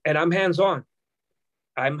I'm hands-on.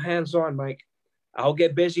 I'm hands-on, Mike. I'll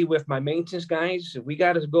get busy with my maintenance guys. If we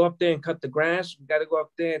got to go up there and cut the grass, we got to go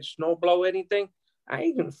up there and snow blow anything, I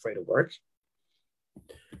ain't afraid of work.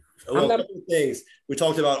 Well, a couple of things. We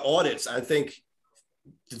talked about audits. I think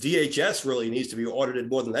the DHS really needs to be audited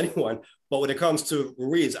more than anyone. But when it comes to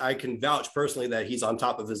Ruiz, I can vouch personally that he's on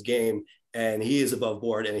top of his game and he is above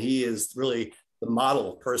board, and he is really the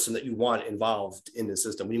model person that you want involved in the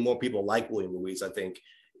system. We need more people like William Ruiz, I think,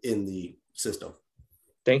 in the system.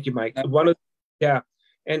 Thank you, Mike. And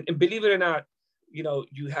believe it or not,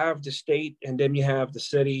 you have the state, and then you have the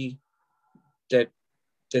city.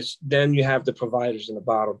 Then you have the providers in the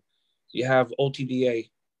bottom. You have OTDA.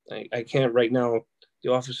 I can't right now.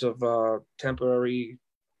 The Office of Temporary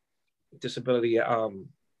Disability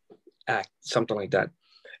Act, something like that.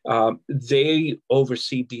 They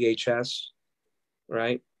oversee DHS,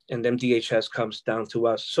 right? And then DHS comes down to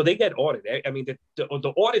us. So they get audited. I mean,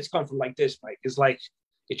 the audits come from like this, Mike. It's like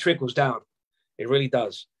it trickles down. It really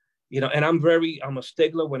does. And I'm a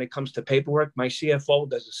stickler when it comes to paperwork. My CFO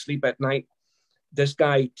doesn't sleep at night. This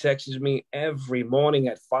guy texts me every morning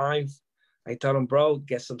at 5. I tell him, bro,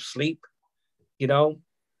 get some sleep,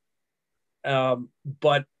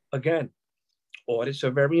 But again, audits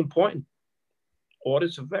are very important.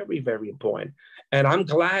 Audits are very, very important. And I'm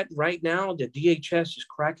glad right now that DHS is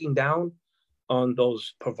cracking down on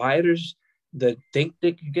those providers that think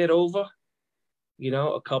they could get over.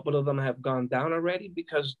 A couple of them have gone down already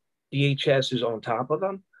because DHS is on top of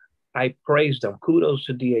them. I praise them. Kudos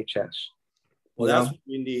to DHS. Well, that's what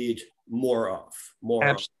we need more of.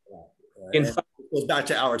 In fact, it goes back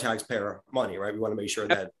to our taxpayer money, right? We want to make sure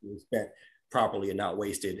that it's spent properly and not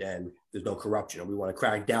wasted, and there's no corruption. And we want to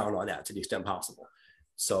crack down on that to the extent possible.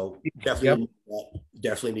 So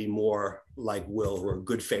definitely need more like Will, who are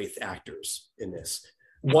good faith actors in this.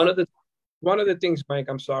 One of the things, Mike,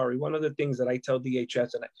 I'm sorry. One of the things that I tell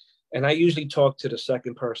DHS, and I usually talk to the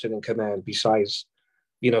second person in command besides,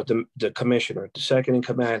 the commissioner, the second in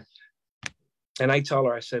command. And I tell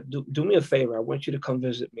her, I said, do me a favor. I want you to come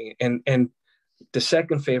visit me. And the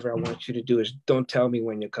second favor I want you to do is don't tell me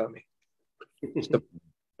when you're coming.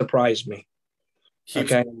 Surprise me.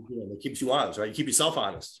 It keeps you honest, right? You keep yourself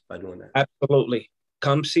honest by doing that. Absolutely.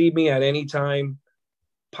 Come see me at any time.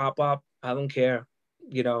 Pop up. I don't care.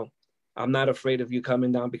 I'm not afraid of you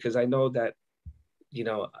coming down because I know that,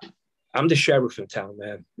 I'm the sheriff in town,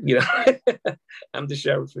 man. I'm the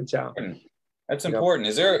sheriff in town. That's important.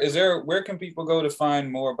 Is there, where can people go to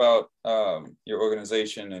find more about your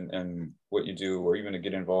organization and what you do, or even to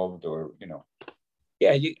get involved, or,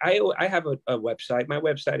 Yeah, I have a website. My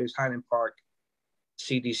website is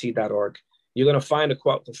HighlandParkCDC.org. You're going to find a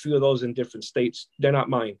few of those in different states. They're not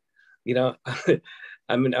mine.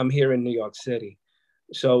 I'm here in New York City.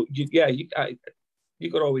 So you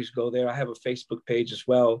could always go there. I have a Facebook page as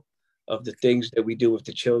well of the things that we do with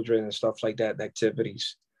the children and stuff like that,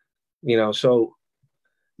 activities. So,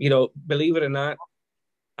 believe it or not,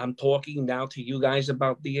 I'm talking now to you guys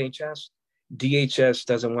about DHS. DHS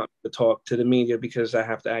doesn't want to talk to the media because I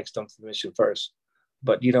have to ask them permission first.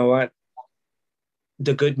 But you know what?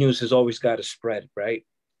 The good news has always got to spread, right?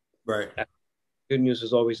 Right. Good news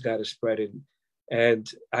has always got to spread.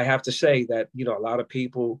 And I have to say that, a lot of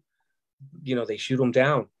people, they shoot them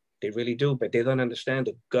down. They really do, but they don't understand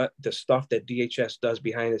the stuff that DHS does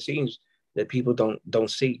behind the scenes that people don't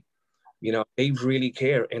see. They really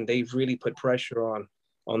care, and they've really put pressure on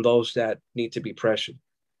those that need to be pressured.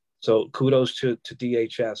 So kudos to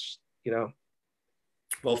DHS,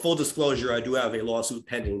 Well, full disclosure, I do have a lawsuit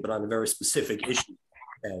pending, but on a very specific issue.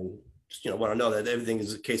 And want to know that everything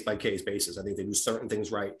is a case-by-case basis. I think they do certain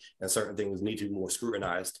things right, and certain things need to be more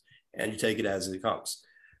scrutinized, and you take it as it comes.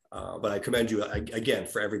 But I commend you again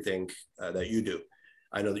for everything that you do.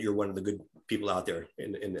 I know that you're one of the good people out there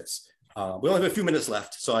in this. We only have a few minutes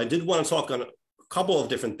left, so I did want to talk on a couple of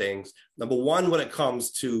different things. Number one, when it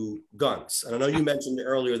comes to guns, and I know you mentioned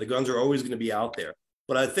earlier the guns are always going to be out there,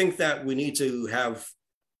 but I think that we need to have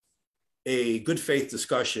a good faith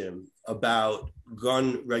discussion about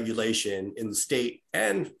gun regulation in the state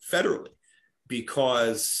and federally,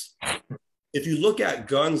 because if you look at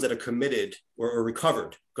guns that are committed or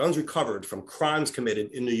recovered, guns recovered from crimes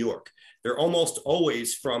committed in New York, they're almost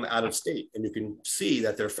always from out of state. And you can see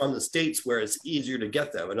that they're from the states where it's easier to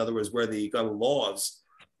get them. In other words, where the gun laws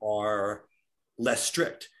are less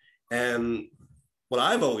strict. And what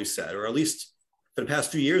I've always said, or at least for the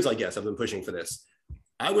past few years, I guess I've been pushing for this,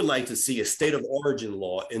 I would like to see a state of origin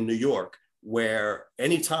law in New York where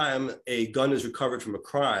anytime a gun is recovered from a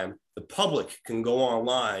crime, the public can go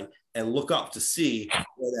online and look up to see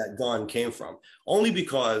where that gun came from. Only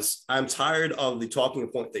because I'm tired of the talking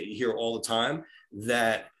point that you hear all the time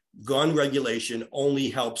that gun regulation only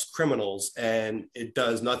helps criminals and it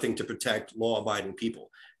does nothing to protect law-abiding people.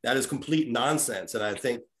 That is complete nonsense. And I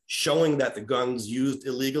think showing that the guns used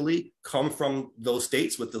illegally come from those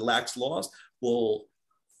states with the lax laws will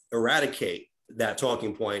eradicate that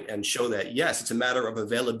talking point and show that, yes, it's a matter of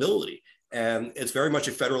availability. And it's very much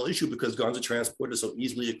a federal issue because guns are transported so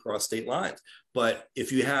easily across state lines. But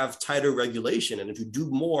if you have tighter regulation and if you do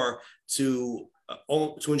more to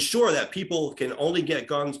ensure that people can only get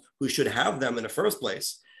guns who should have them in the first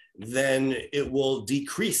place, then it will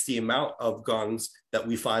decrease the amount of guns that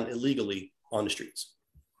we find illegally on the streets.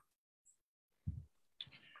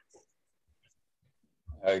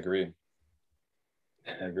 I agree.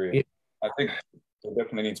 I think there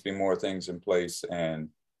definitely needs to be more things in place. And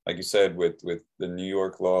like you said, with the New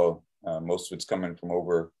York law, most of it's coming from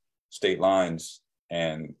over state lines,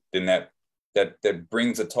 and then that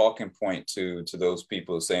brings a talking point to those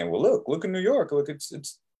people saying, well, look in New York, look,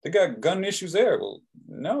 it's they got gun issues there. Well,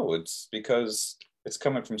 no, it's because it's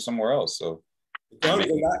coming from somewhere else. So guns are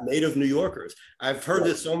not native New Yorkers. I've heard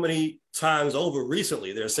this so many times over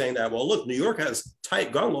recently. They're saying that, well, look, New York has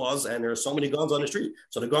tight gun laws and there are so many guns on the street,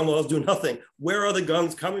 so the gun laws do nothing. Where are the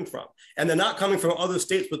guns coming from? And they're not coming from other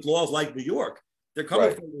states with laws like New York. They're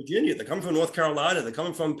coming from Virginia. They're coming from North Carolina. They're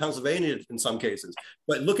coming from Pennsylvania in some cases.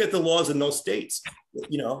 But look at the laws in those states.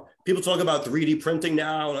 You know, people talk about 3D printing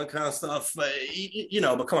now and that kind of stuff. You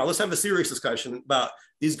know, but come on, let's have a serious discussion about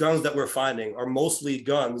these guns that we're finding are mostly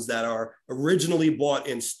guns that are originally bought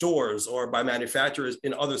in stores or by manufacturers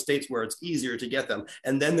in other states where it's easier to get them,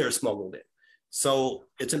 and then they're smuggled in. So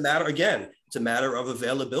it's a matter, again, it's a matter of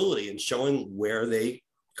availability and showing where they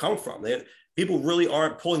come from. People really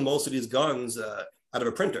aren't pulling most of these guns out of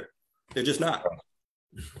a printer. They're just not.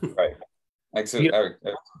 Right.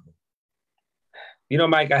 You know,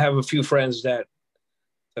 Mike, I have a few friends that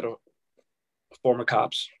are former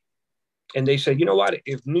cops. And they said, you know what?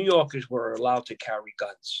 If New Yorkers were allowed to carry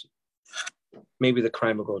guns, maybe the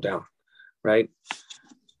crime would go down, right?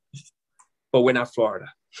 But we're not Florida.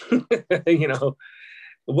 You know,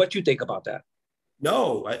 what do you think about that?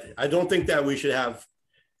 No, I don't think that we should have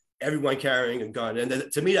everyone carrying a gun.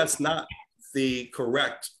 And to me, that's not the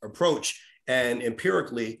correct approach. And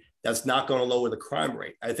empirically, that's not going to lower the crime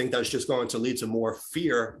rate. I think that's just going to lead to more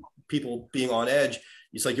fear, people being on edge.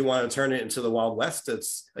 It's like you want to turn it into the Wild West.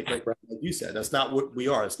 It's like you said, that's not what we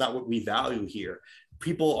are. It's not what we value here.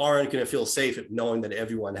 People aren't going to feel safe knowing that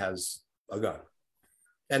everyone has a gun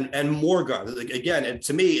and more guns. Again, and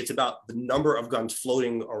to me, it's about the number of guns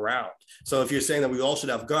floating around. So if you're saying that we all should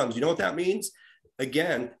have guns, you know what that means?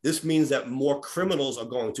 Again, this means that more criminals are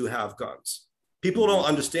going to have guns. People don't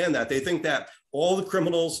understand that. They think that all the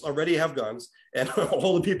criminals already have guns and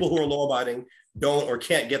all the people who are law-abiding don't or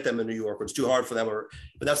can't get them in New York, or it's too hard for them.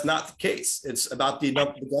 But that's not the case. It's about the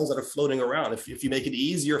guns that are floating around. If you make it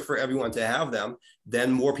easier for everyone to have them,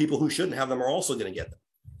 then more people who shouldn't have them are also going to get them.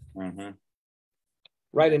 Mm-hmm.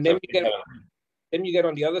 Right, and then you get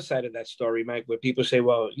on the other side of that story, Mike, where people say,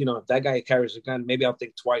 well, you know, if that guy carries a gun, maybe I'll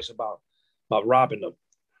think twice about robbing them,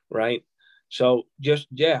 right? So just,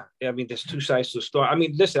 yeah, I mean, there's two sides to the story. I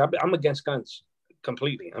mean, listen, I'm against guns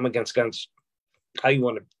completely. I'm against guns. How you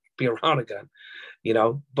want to be around a gun, you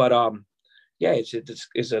know? But yeah,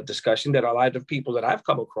 it's a discussion that a lot of people that I've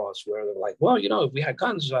come across where they're like, well, you know, if we had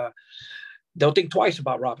guns, they'll think twice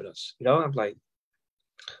about robbing us. You know, I'm like,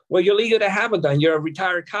 well, you're legal to have a gun. You're a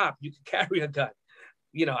retired cop. You can carry a gun.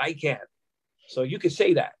 You know, I can't. So you could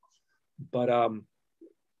say that. But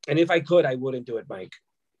and if I could, I wouldn't do it, Mike.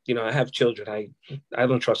 You know, I have children. I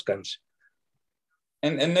don't trust guns.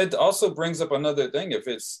 And it also brings up another thing. If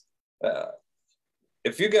it's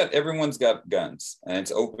if everyone's got guns and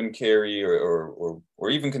it's open carry or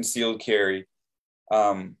even concealed carry,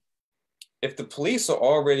 if the police are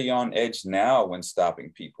already on edge now when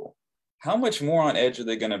stopping people, how much more on edge are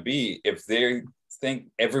they going to be if they think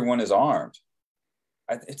everyone is armed?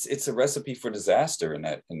 It's a recipe for disaster in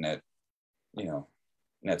that you know,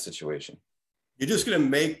 in that situation. You're just going to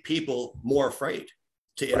make people more afraid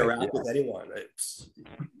to interact with anyone. It's,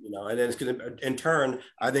 you know, and then it's going to, in turn,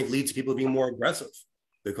 I think, lead to people being more aggressive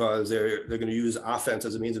because they're going to use offense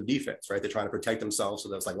as a means of defense, right? They're trying to protect themselves. So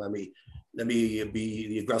that's like, let me be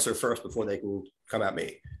the aggressor first before they can come at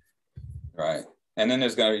me. Right. And then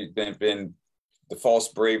there's going to be the false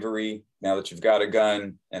bravery now that you've got a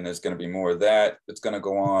gun, and there's going to be more of that that's going to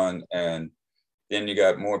go on. And then you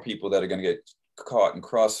got more people that are going to get caught in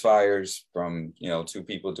crossfires from, you know, two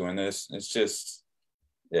people doing this. It's just,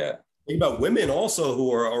 yeah. Think about women also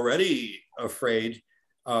who are already afraid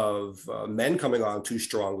of men coming on too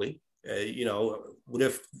strongly. You know, what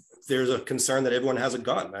if there's a concern that everyone has a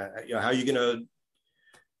gun? You know, how are you going to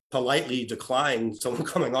politely decline someone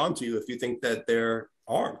coming on to you if you think that they're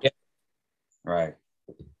armed? Yeah. Right.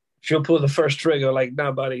 She'll pull the first trigger like,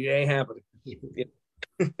 no, buddy, it ain't happening.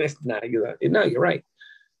 No, you're right.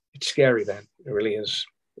 It's scary, then. It really is.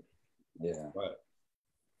 Yeah. But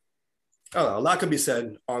I don't know, a lot can be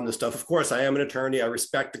said on this stuff. Of course, I am an attorney. I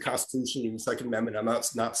respect the Constitution and the Second Amendment. I'm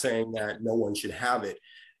not saying that no one should have it.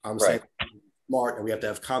 I'm saying smart, and we have to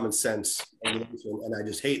have common sense. And I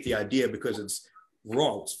just hate the idea because it's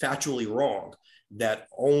wrong. It's factually wrong that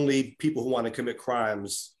only people who want to commit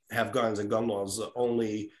crimes have guns, and gun laws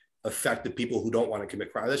only affect the people who don't want to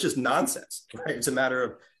commit crime. That's just nonsense, right? It's a matter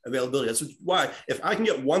of availability. That's why if I can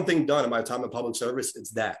get one thing done in my time in public service,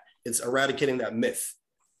 it's that. It's eradicating that myth.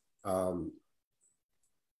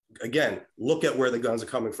 Again, look at where the guns are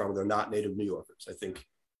coming from. They're not native New Yorkers. I think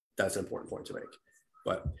that's an important point to make.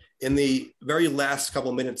 But in the very last couple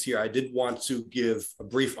of minutes here, I did want to give a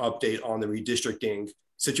brief update on the redistricting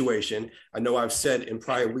situation. I know I've said in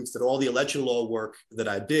prior weeks that all the election law work that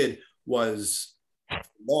I did was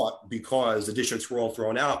not because the districts were all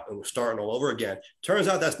thrown out and we're starting all over again. Turns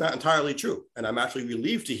out that's not entirely true. And I'm actually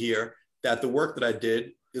relieved to hear that the work that I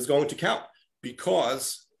did is going to count,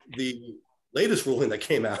 because the latest ruling that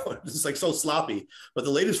came out, this is like so sloppy, but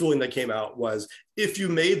the latest ruling that came out was if you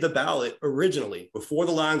made the ballot originally before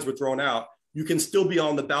the lines were thrown out, you can still be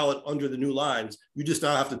on the ballot under the new lines. You just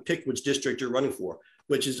now have to pick which district you're running for,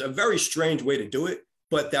 which is a very strange way to do it,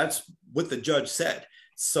 but that's what the judge said.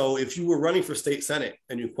 So if you were running for state senate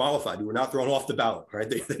and you qualified, you were not thrown off the ballot, right?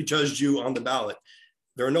 They judged you on the ballot.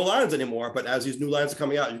 There are no lines anymore, but as these new lines are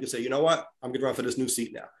coming out, you can say, you know what, I'm gonna run for this new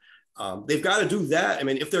seat now. They've got to do that. I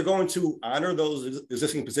mean, if they're going to honor those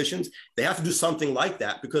existing positions, they have to do something like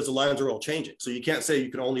that, because the lines are all changing. So you can't say you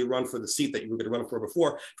can only run for the seat that you were going to run for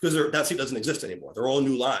before, because that seat doesn't exist anymore. They're all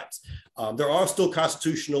new lines. There are still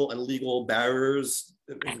constitutional and legal barriers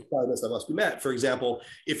that must be met. For example,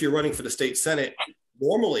 if you're running for the state senate,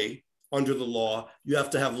 normally under the law, you have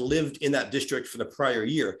to have lived in that district for the prior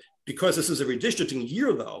year. Because this is a redistricting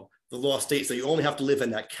year, though, the law states that you only have to live in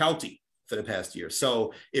that county for the past year.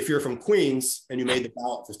 So if you're from Queens and you made the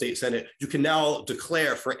ballot for state senate, you can now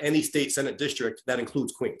declare for any state senate district that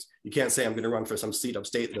includes Queens. You can't say I'm going to run for some seat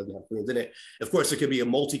upstate that doesn't have Queens in it. Of course, it could be a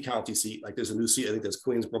multi-county seat, like there's a new seat, I think there's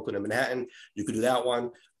Queens, Brooklyn, and Manhattan. You could do that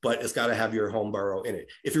one, but it's got to have your home borough in it.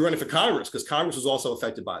 If you're running for Congress, because Congress is also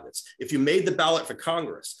affected by this, if you made the ballot for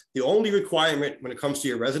Congress, the only requirement when it comes to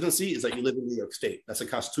your residency is that you live in New York State. That's a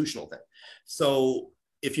constitutional thing. So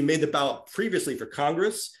if you made the ballot previously for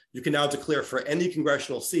Congress, you can now declare for any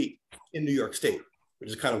congressional seat in New York State, which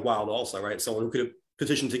is kind of wild also, right? Someone who could have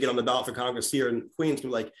petitioned to get on the ballot for Congress here in Queens can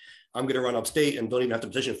be like, I'm going to run upstate and don't even have to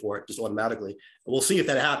petition for it, just automatically. And we'll see if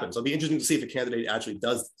that happens. It'll be interesting to see if a candidate actually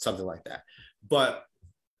does something like that. But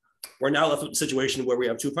we're now left with a situation where we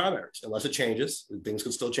have two primaries, unless it changes. Things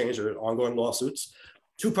could still change. There are ongoing lawsuits.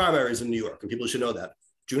 Two primaries in New York, and people should know that.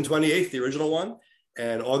 June 28th, the original one,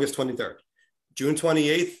 and August 23rd. June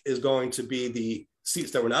 28th is going to be the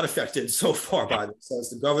seats that were not affected so far by this. So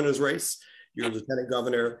it's the governor's race, your lieutenant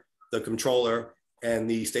governor, the comptroller, and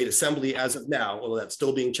the state assembly as of now, although that's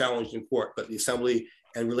still being challenged in court, but the assembly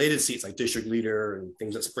and related seats like district leader and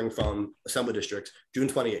things that spring from assembly districts, June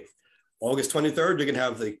 28th. August 23rd, you're going to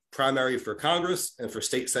have the primary for Congress and for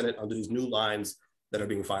state senate under these new lines that are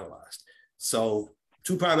being finalized. So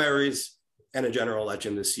two primaries and a general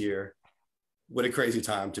election this year. What a crazy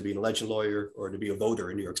time to be an election lawyer or to be a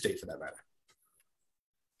voter in New York State for that matter.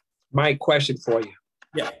 My question for you.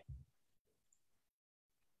 Yeah.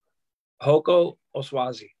 Hoko or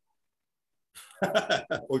Swazi?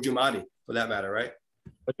 Or Jumani for that matter, right?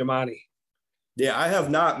 Or Jumani. Yeah, I have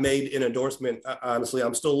not made an endorsement. Honestly,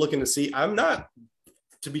 I'm still looking to see. I'm not,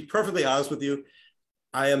 to be perfectly honest with you,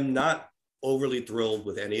 I am not overly thrilled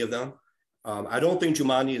with any of them. I don't think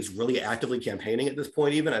Jumani is really actively campaigning at this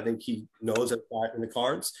point even. I think he knows it's not in the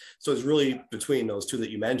cards. So it's really between those two that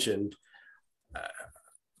you mentioned.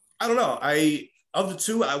 I don't know. Of the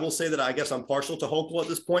two, I will say that I guess I'm partial to Hochul at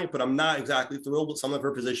this point, but I'm not exactly thrilled with some of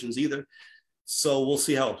her positions either. So we'll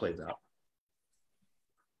see how it plays out.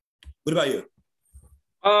 What about you?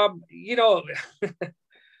 You know,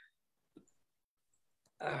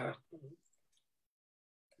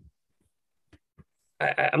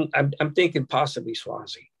 I'm thinking possibly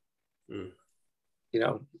Swazi. You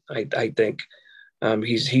know, I think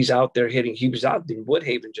he's out there hitting. He was out in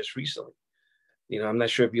Woodhaven just recently. You know, I'm not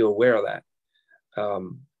sure if you're aware of that,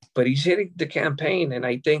 but he's hitting the campaign, and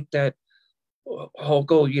I think that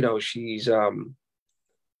Holko, you know, she's so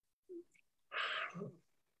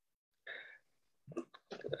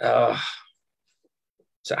I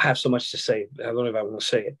have so much to say. I don't know if I want to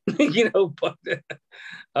say it, you know, but hey,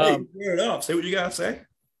 fair enough. Say what you gotta say.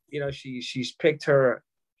 You know, she's picked her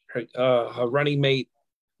running mate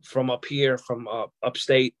from up here, from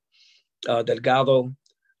upstate, Delgado.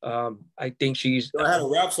 I think she's. I had a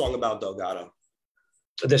rap song about Delgado.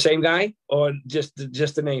 The same guy, or just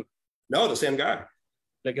the name? No, the same guy.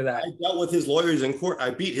 Look at that. I dealt with his lawyers in court.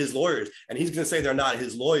 I beat his lawyers, and he's going to say they're not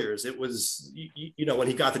his lawyers. It was, you know, when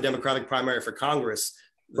he got the Democratic primary for Congress,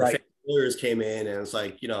 the right. Lawyers came in, and it's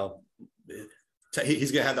like, you know,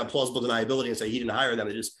 he's going to have that plausible deniability and say he didn't hire them.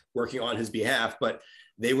 They're just working on his behalf. But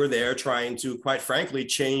they were there trying to, quite frankly,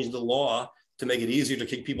 change the law to make it easier to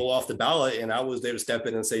kick people off the ballot. And I was there to step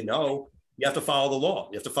in and say, no, you have to follow the law.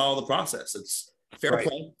 You have to follow the process. Fair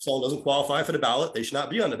play. Someone doesn't qualify for the ballot, they should not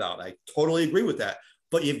be on the ballot. I totally agree with that.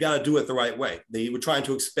 But you've got to do it the right way. They were trying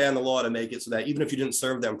to expand the law to make it so that even if you didn't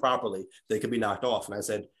serve them properly, they could be knocked off. And I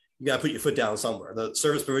said, you got to put your foot down somewhere. The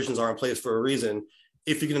service provisions are in place for a reason.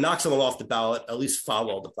 If you're going to knock someone off the ballot, at least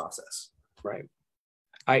follow the process. Right.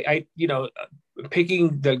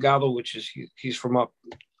 Picking Delgado, which is he's from up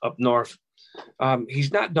north.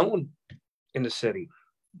 He's not known in the city.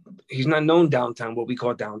 He's not known downtown, what we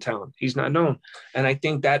call downtown. He's not known, and I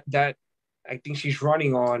think that I think she's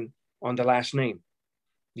running on the last name,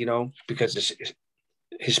 because it's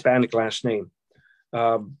Hispanic last name.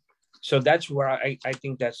 So that's where I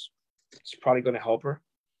think it's probably going to help her,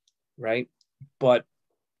 right? But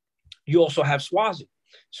you also have Swazi.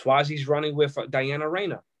 Swazi's running with Diana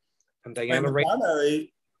Reyna. And Diana Reyna.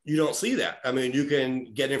 Primary, you don't see that. I mean, you can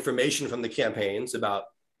get information from the campaigns about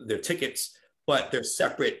their tickets, but they're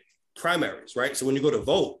separate primaries, right? So when you go to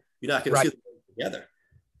vote, you're not going to see them together.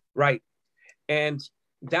 Right. And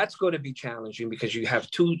that's going to be challenging because you have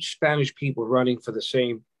two Spanish people running for that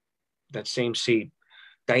same seat.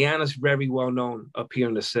 Diana's very well known up here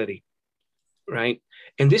in the city, right?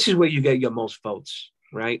 And this is where you get your most votes,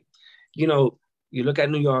 right? You look at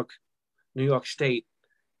New York State,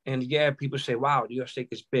 and people say, wow, New York State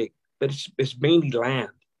is big, but it's mainly land,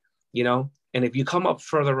 And if you come up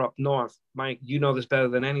further up north, Mike, you know this better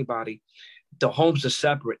than anybody, the homes are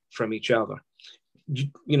separate from each other.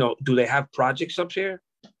 Do they have projects up here?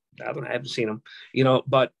 I haven't seen them,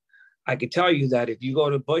 but I can tell you that if you go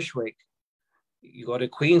to Bushwick, you go to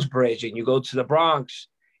Queensbridge, and you go to the Bronx,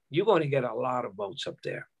 you're going to get a lot of votes up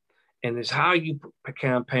there. And it's how you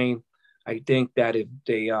campaign. I think that if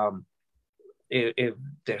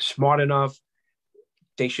they're smart enough,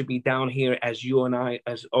 they should be down here as you and I,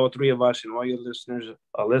 as all three of us and all your listeners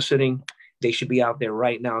are listening. They should be out there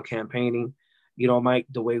right now campaigning. Mike,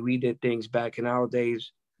 the way we did things back in our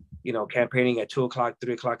days, campaigning at 2 o'clock,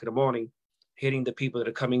 3 o'clock in the morning, hitting the people that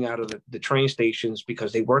are coming out of the train stations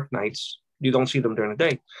because they work nights. You don't see them during the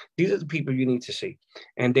day. These are the people you need to see.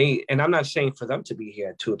 And I'm not saying for them to be here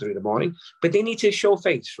at 2 or 3 in the morning, but they need to show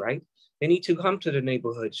face, right? They need to come to the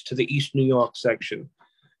neighborhoods, to the East New York section,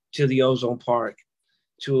 to the Ozone Park,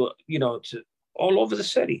 to all over the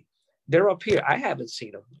city. They're up here. I haven't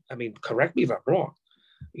seen them. I mean, correct me if I'm wrong,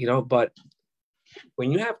 but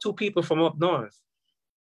when you have two people from up north,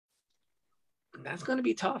 that's going to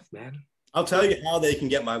be tough, man. I'll tell you how they can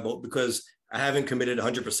get my vote, because I haven't committed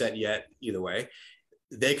 100% yet either way.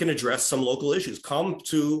 They can address some local issues. Come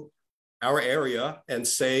to our area and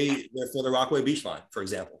say they're for the Rockaway Beach line, for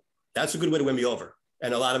example. That's a good way to win me over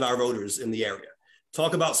and a lot of our voters in the area.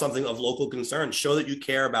 Talk about something of local concern. Show that you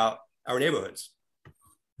care about our neighborhoods.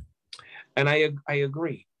 And I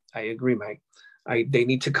agree. I agree, Mike. They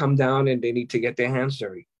need to come down and they need to get their hands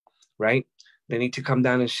dirty, right? They need to come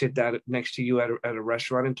down and sit down next to you at a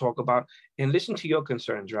restaurant and talk about and listen to your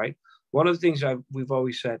concerns, right? One of the things we've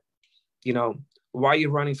always said, why you're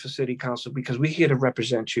running for city council, because we're here to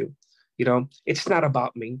represent you. It's not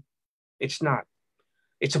about me. It's not.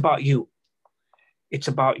 It's about you. It's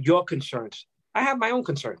about your concerns. I have my own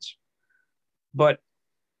concerns, and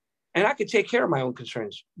I can take care of my own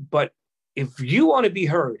concerns. But if you want to be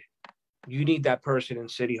heard, you need that person in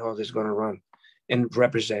City Hall that's going to run and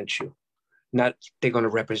represent you. Not they're going to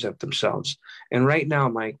represent themselves. And right now,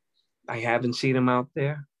 Mike, I haven't seen them out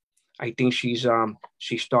there. I think she's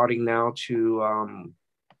starting now to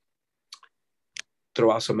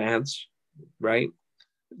throw out some ads, right?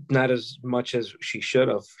 Not as much as she should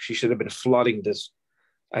have. She should have been flooding this.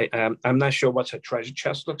 I'm not sure what her treasure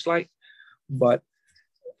chest looks like, but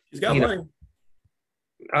she's got money.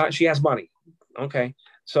 She has money. Okay,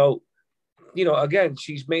 so again,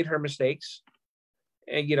 she's made her mistakes,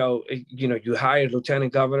 and you hire a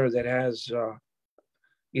lieutenant governor that has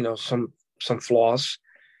some flaws.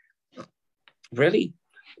 Really,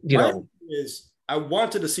 I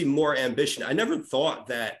wanted to see more ambition. I never thought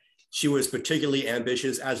that she was particularly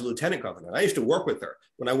ambitious as a lieutenant governor. I used to work with her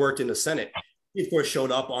when I worked in the Senate. She, of course,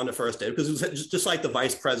 showed up on the first day because it was just like the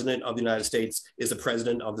vice president of the United States is the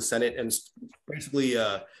president of the Senate, and it's basically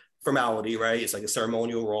a formality, right? It's like a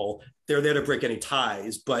ceremonial role. They're there to break any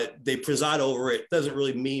ties, but they preside over it. Doesn't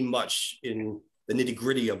really mean much in the nitty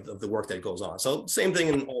gritty of the work that goes on. So same thing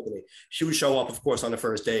in Albany. She would show up, of course, on the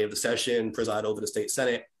first day of the session, preside over the state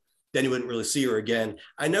Senate. Then you wouldn't really see her again.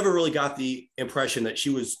 I never really got the impression that she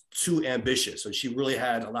was too ambitious, or she really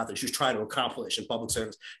had a lot that she was trying to accomplish in public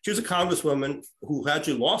service. She was a congresswoman who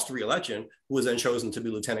actually lost the re-election, who was then chosen to be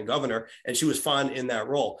lieutenant governor, and she was fine in that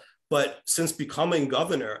role. But since becoming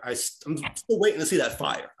governor, I'm still waiting to see that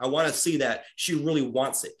fire. I want to see that she really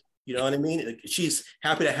wants it. You know what I mean? She's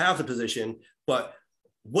happy to have the position, but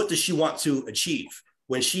what does she want to achieve?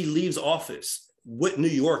 When she leaves office, what New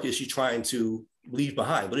York is she trying to leave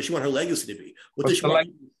behind? What does she want her legacy to be? What does she want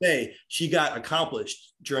to say she got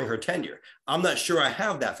accomplished during her tenure? I'm not sure I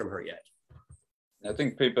have that from her yet. I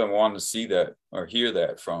think people want to see that or hear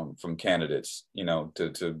that from candidates,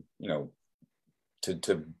 to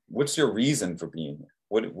what's your reason for being here?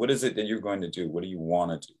 What is it that you're going to do? What do you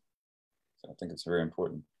want to do? So I think it's very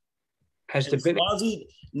important. Suozzi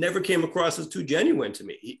never came across as too genuine to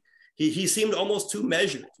me. He seemed almost too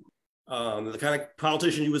measured. The kind of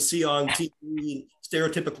politician you would see on TV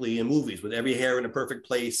stereotypically in movies with every hair in a perfect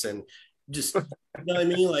place and just, you know what I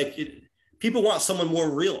mean? Like people want someone more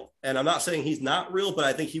real. And I'm not saying he's not real, but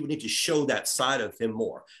I think he would need to show that side of him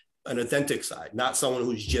more, an authentic side, not someone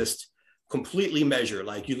who's just completely measured.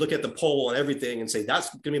 Like you look at the poll and everything and say, that's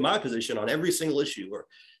going to be my position on every single issue, or,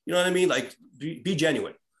 you know what I mean? Like be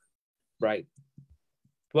genuine. Right.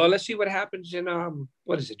 Well, let's see what happens in,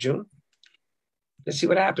 what is it, June? Let's see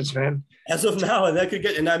what happens, man. As of now, and that could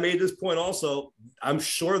get, and I made this point also, I'm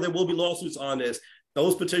sure there will be lawsuits on this.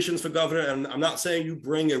 Those petitions for governor, and I'm not saying you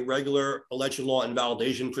bring a regular election law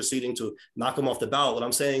invalidation proceeding to knock them off the ballot. What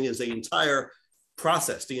I'm saying is the entire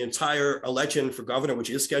process, the entire election for governor,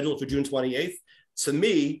 which is scheduled for June 28th, to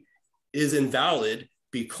me is invalid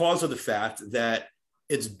because of the fact that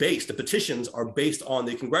the petitions are based on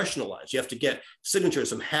the congressional lines. You have to get signatures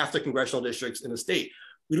from half the congressional districts in the state.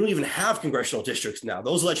 We don't even have congressional districts now.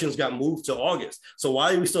 Those elections got moved to August. So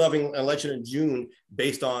why are we still having an election in June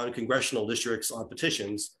based on congressional districts on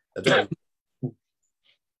petitions?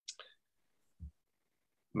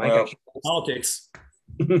 Mike, politics.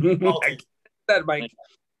 That, Mike.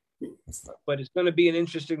 But it's going to be an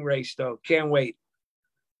interesting race, though. Can't wait.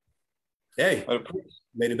 Hey,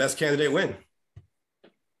 may the best candidate win.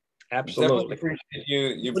 Absolutely. Appreciate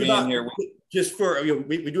you being here. Just for,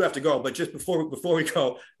 we do have to go, but just before we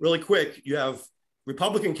go, really quick, you have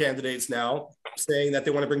Republican candidates now saying that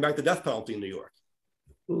they want to bring back the death penalty in New York.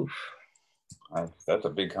 Oof. That's a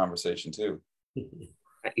big conversation too.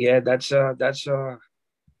 Yeah, that's I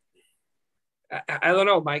don't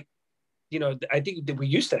know, Mike. I think that we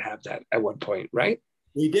used to have that at one point, right?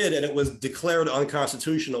 We did, and it was declared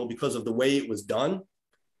unconstitutional because of the way it was done,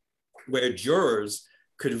 where jurors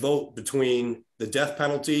could vote between the death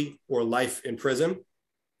penalty or life in prison.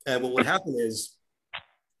 And what would happen is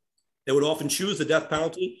they would often choose the death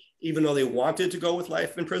penalty, even though they wanted to go with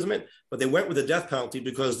life imprisonment, but they went with the death penalty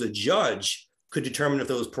because the judge could determine if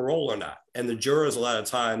there was parole or not. And the jurors a lot of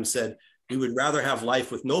times said, we would rather have life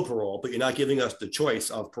with no parole, but you're not giving us the choice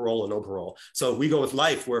of parole or no parole. So if we go with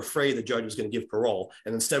life, we're afraid the judge is going to give parole.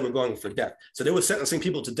 And instead we're going for death. So they were sentencing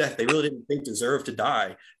people to death they really didn't think deserved to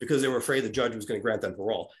die because they were afraid the judge was going to grant them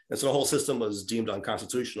parole. And so the whole system was deemed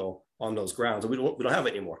unconstitutional on those grounds. And we don't have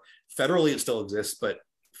it anymore. Federally, it still exists, but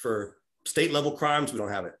for state level crimes, we don't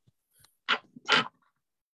have it.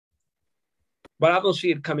 But I don't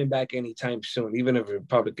see it coming back anytime soon, even if a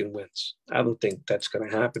Republican wins. I don't think that's going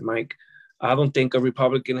to happen, Mike. I don't think a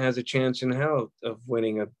Republican has a chance in hell of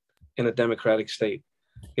winning in a Democratic state.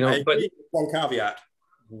 But one caveat: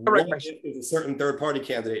 what if there's a certain third-party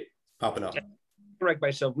candidate popping up? Correct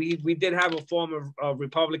myself. We did have a former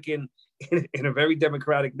Republican in a very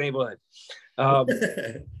Democratic neighborhood.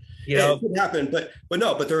 It could happen,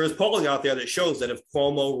 but there is polling out there that shows that if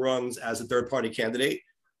Cuomo runs as a third-party candidate,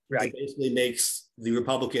 right, it basically makes the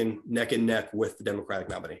Republican neck and neck with the Democratic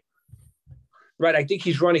nominee. Right, I think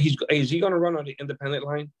he's running. Is he going to run on the independent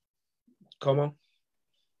line, Cuomo?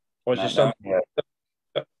 Or is it something?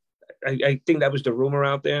 I think that was the rumor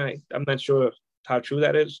out there. I'm not sure how true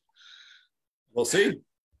that is. We'll see.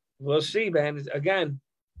 We'll see, man. Again,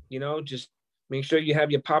 just make sure you have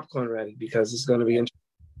your popcorn ready because it's going to be interesting.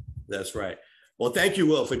 That's right. Well, thank you,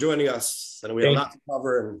 Will, for joining us. And we have a lot to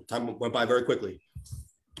cover, and time went by very quickly.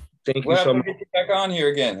 Thank you so much. Get you back on here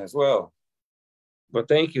again as well. Well,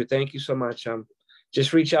 thank you so much.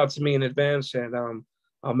 Just reach out to me in advance, and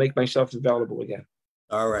I'll make myself available again.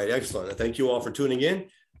 All right, excellent. Thank you all for tuning in.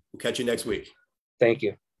 We'll catch you next week. Thank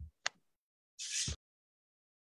you.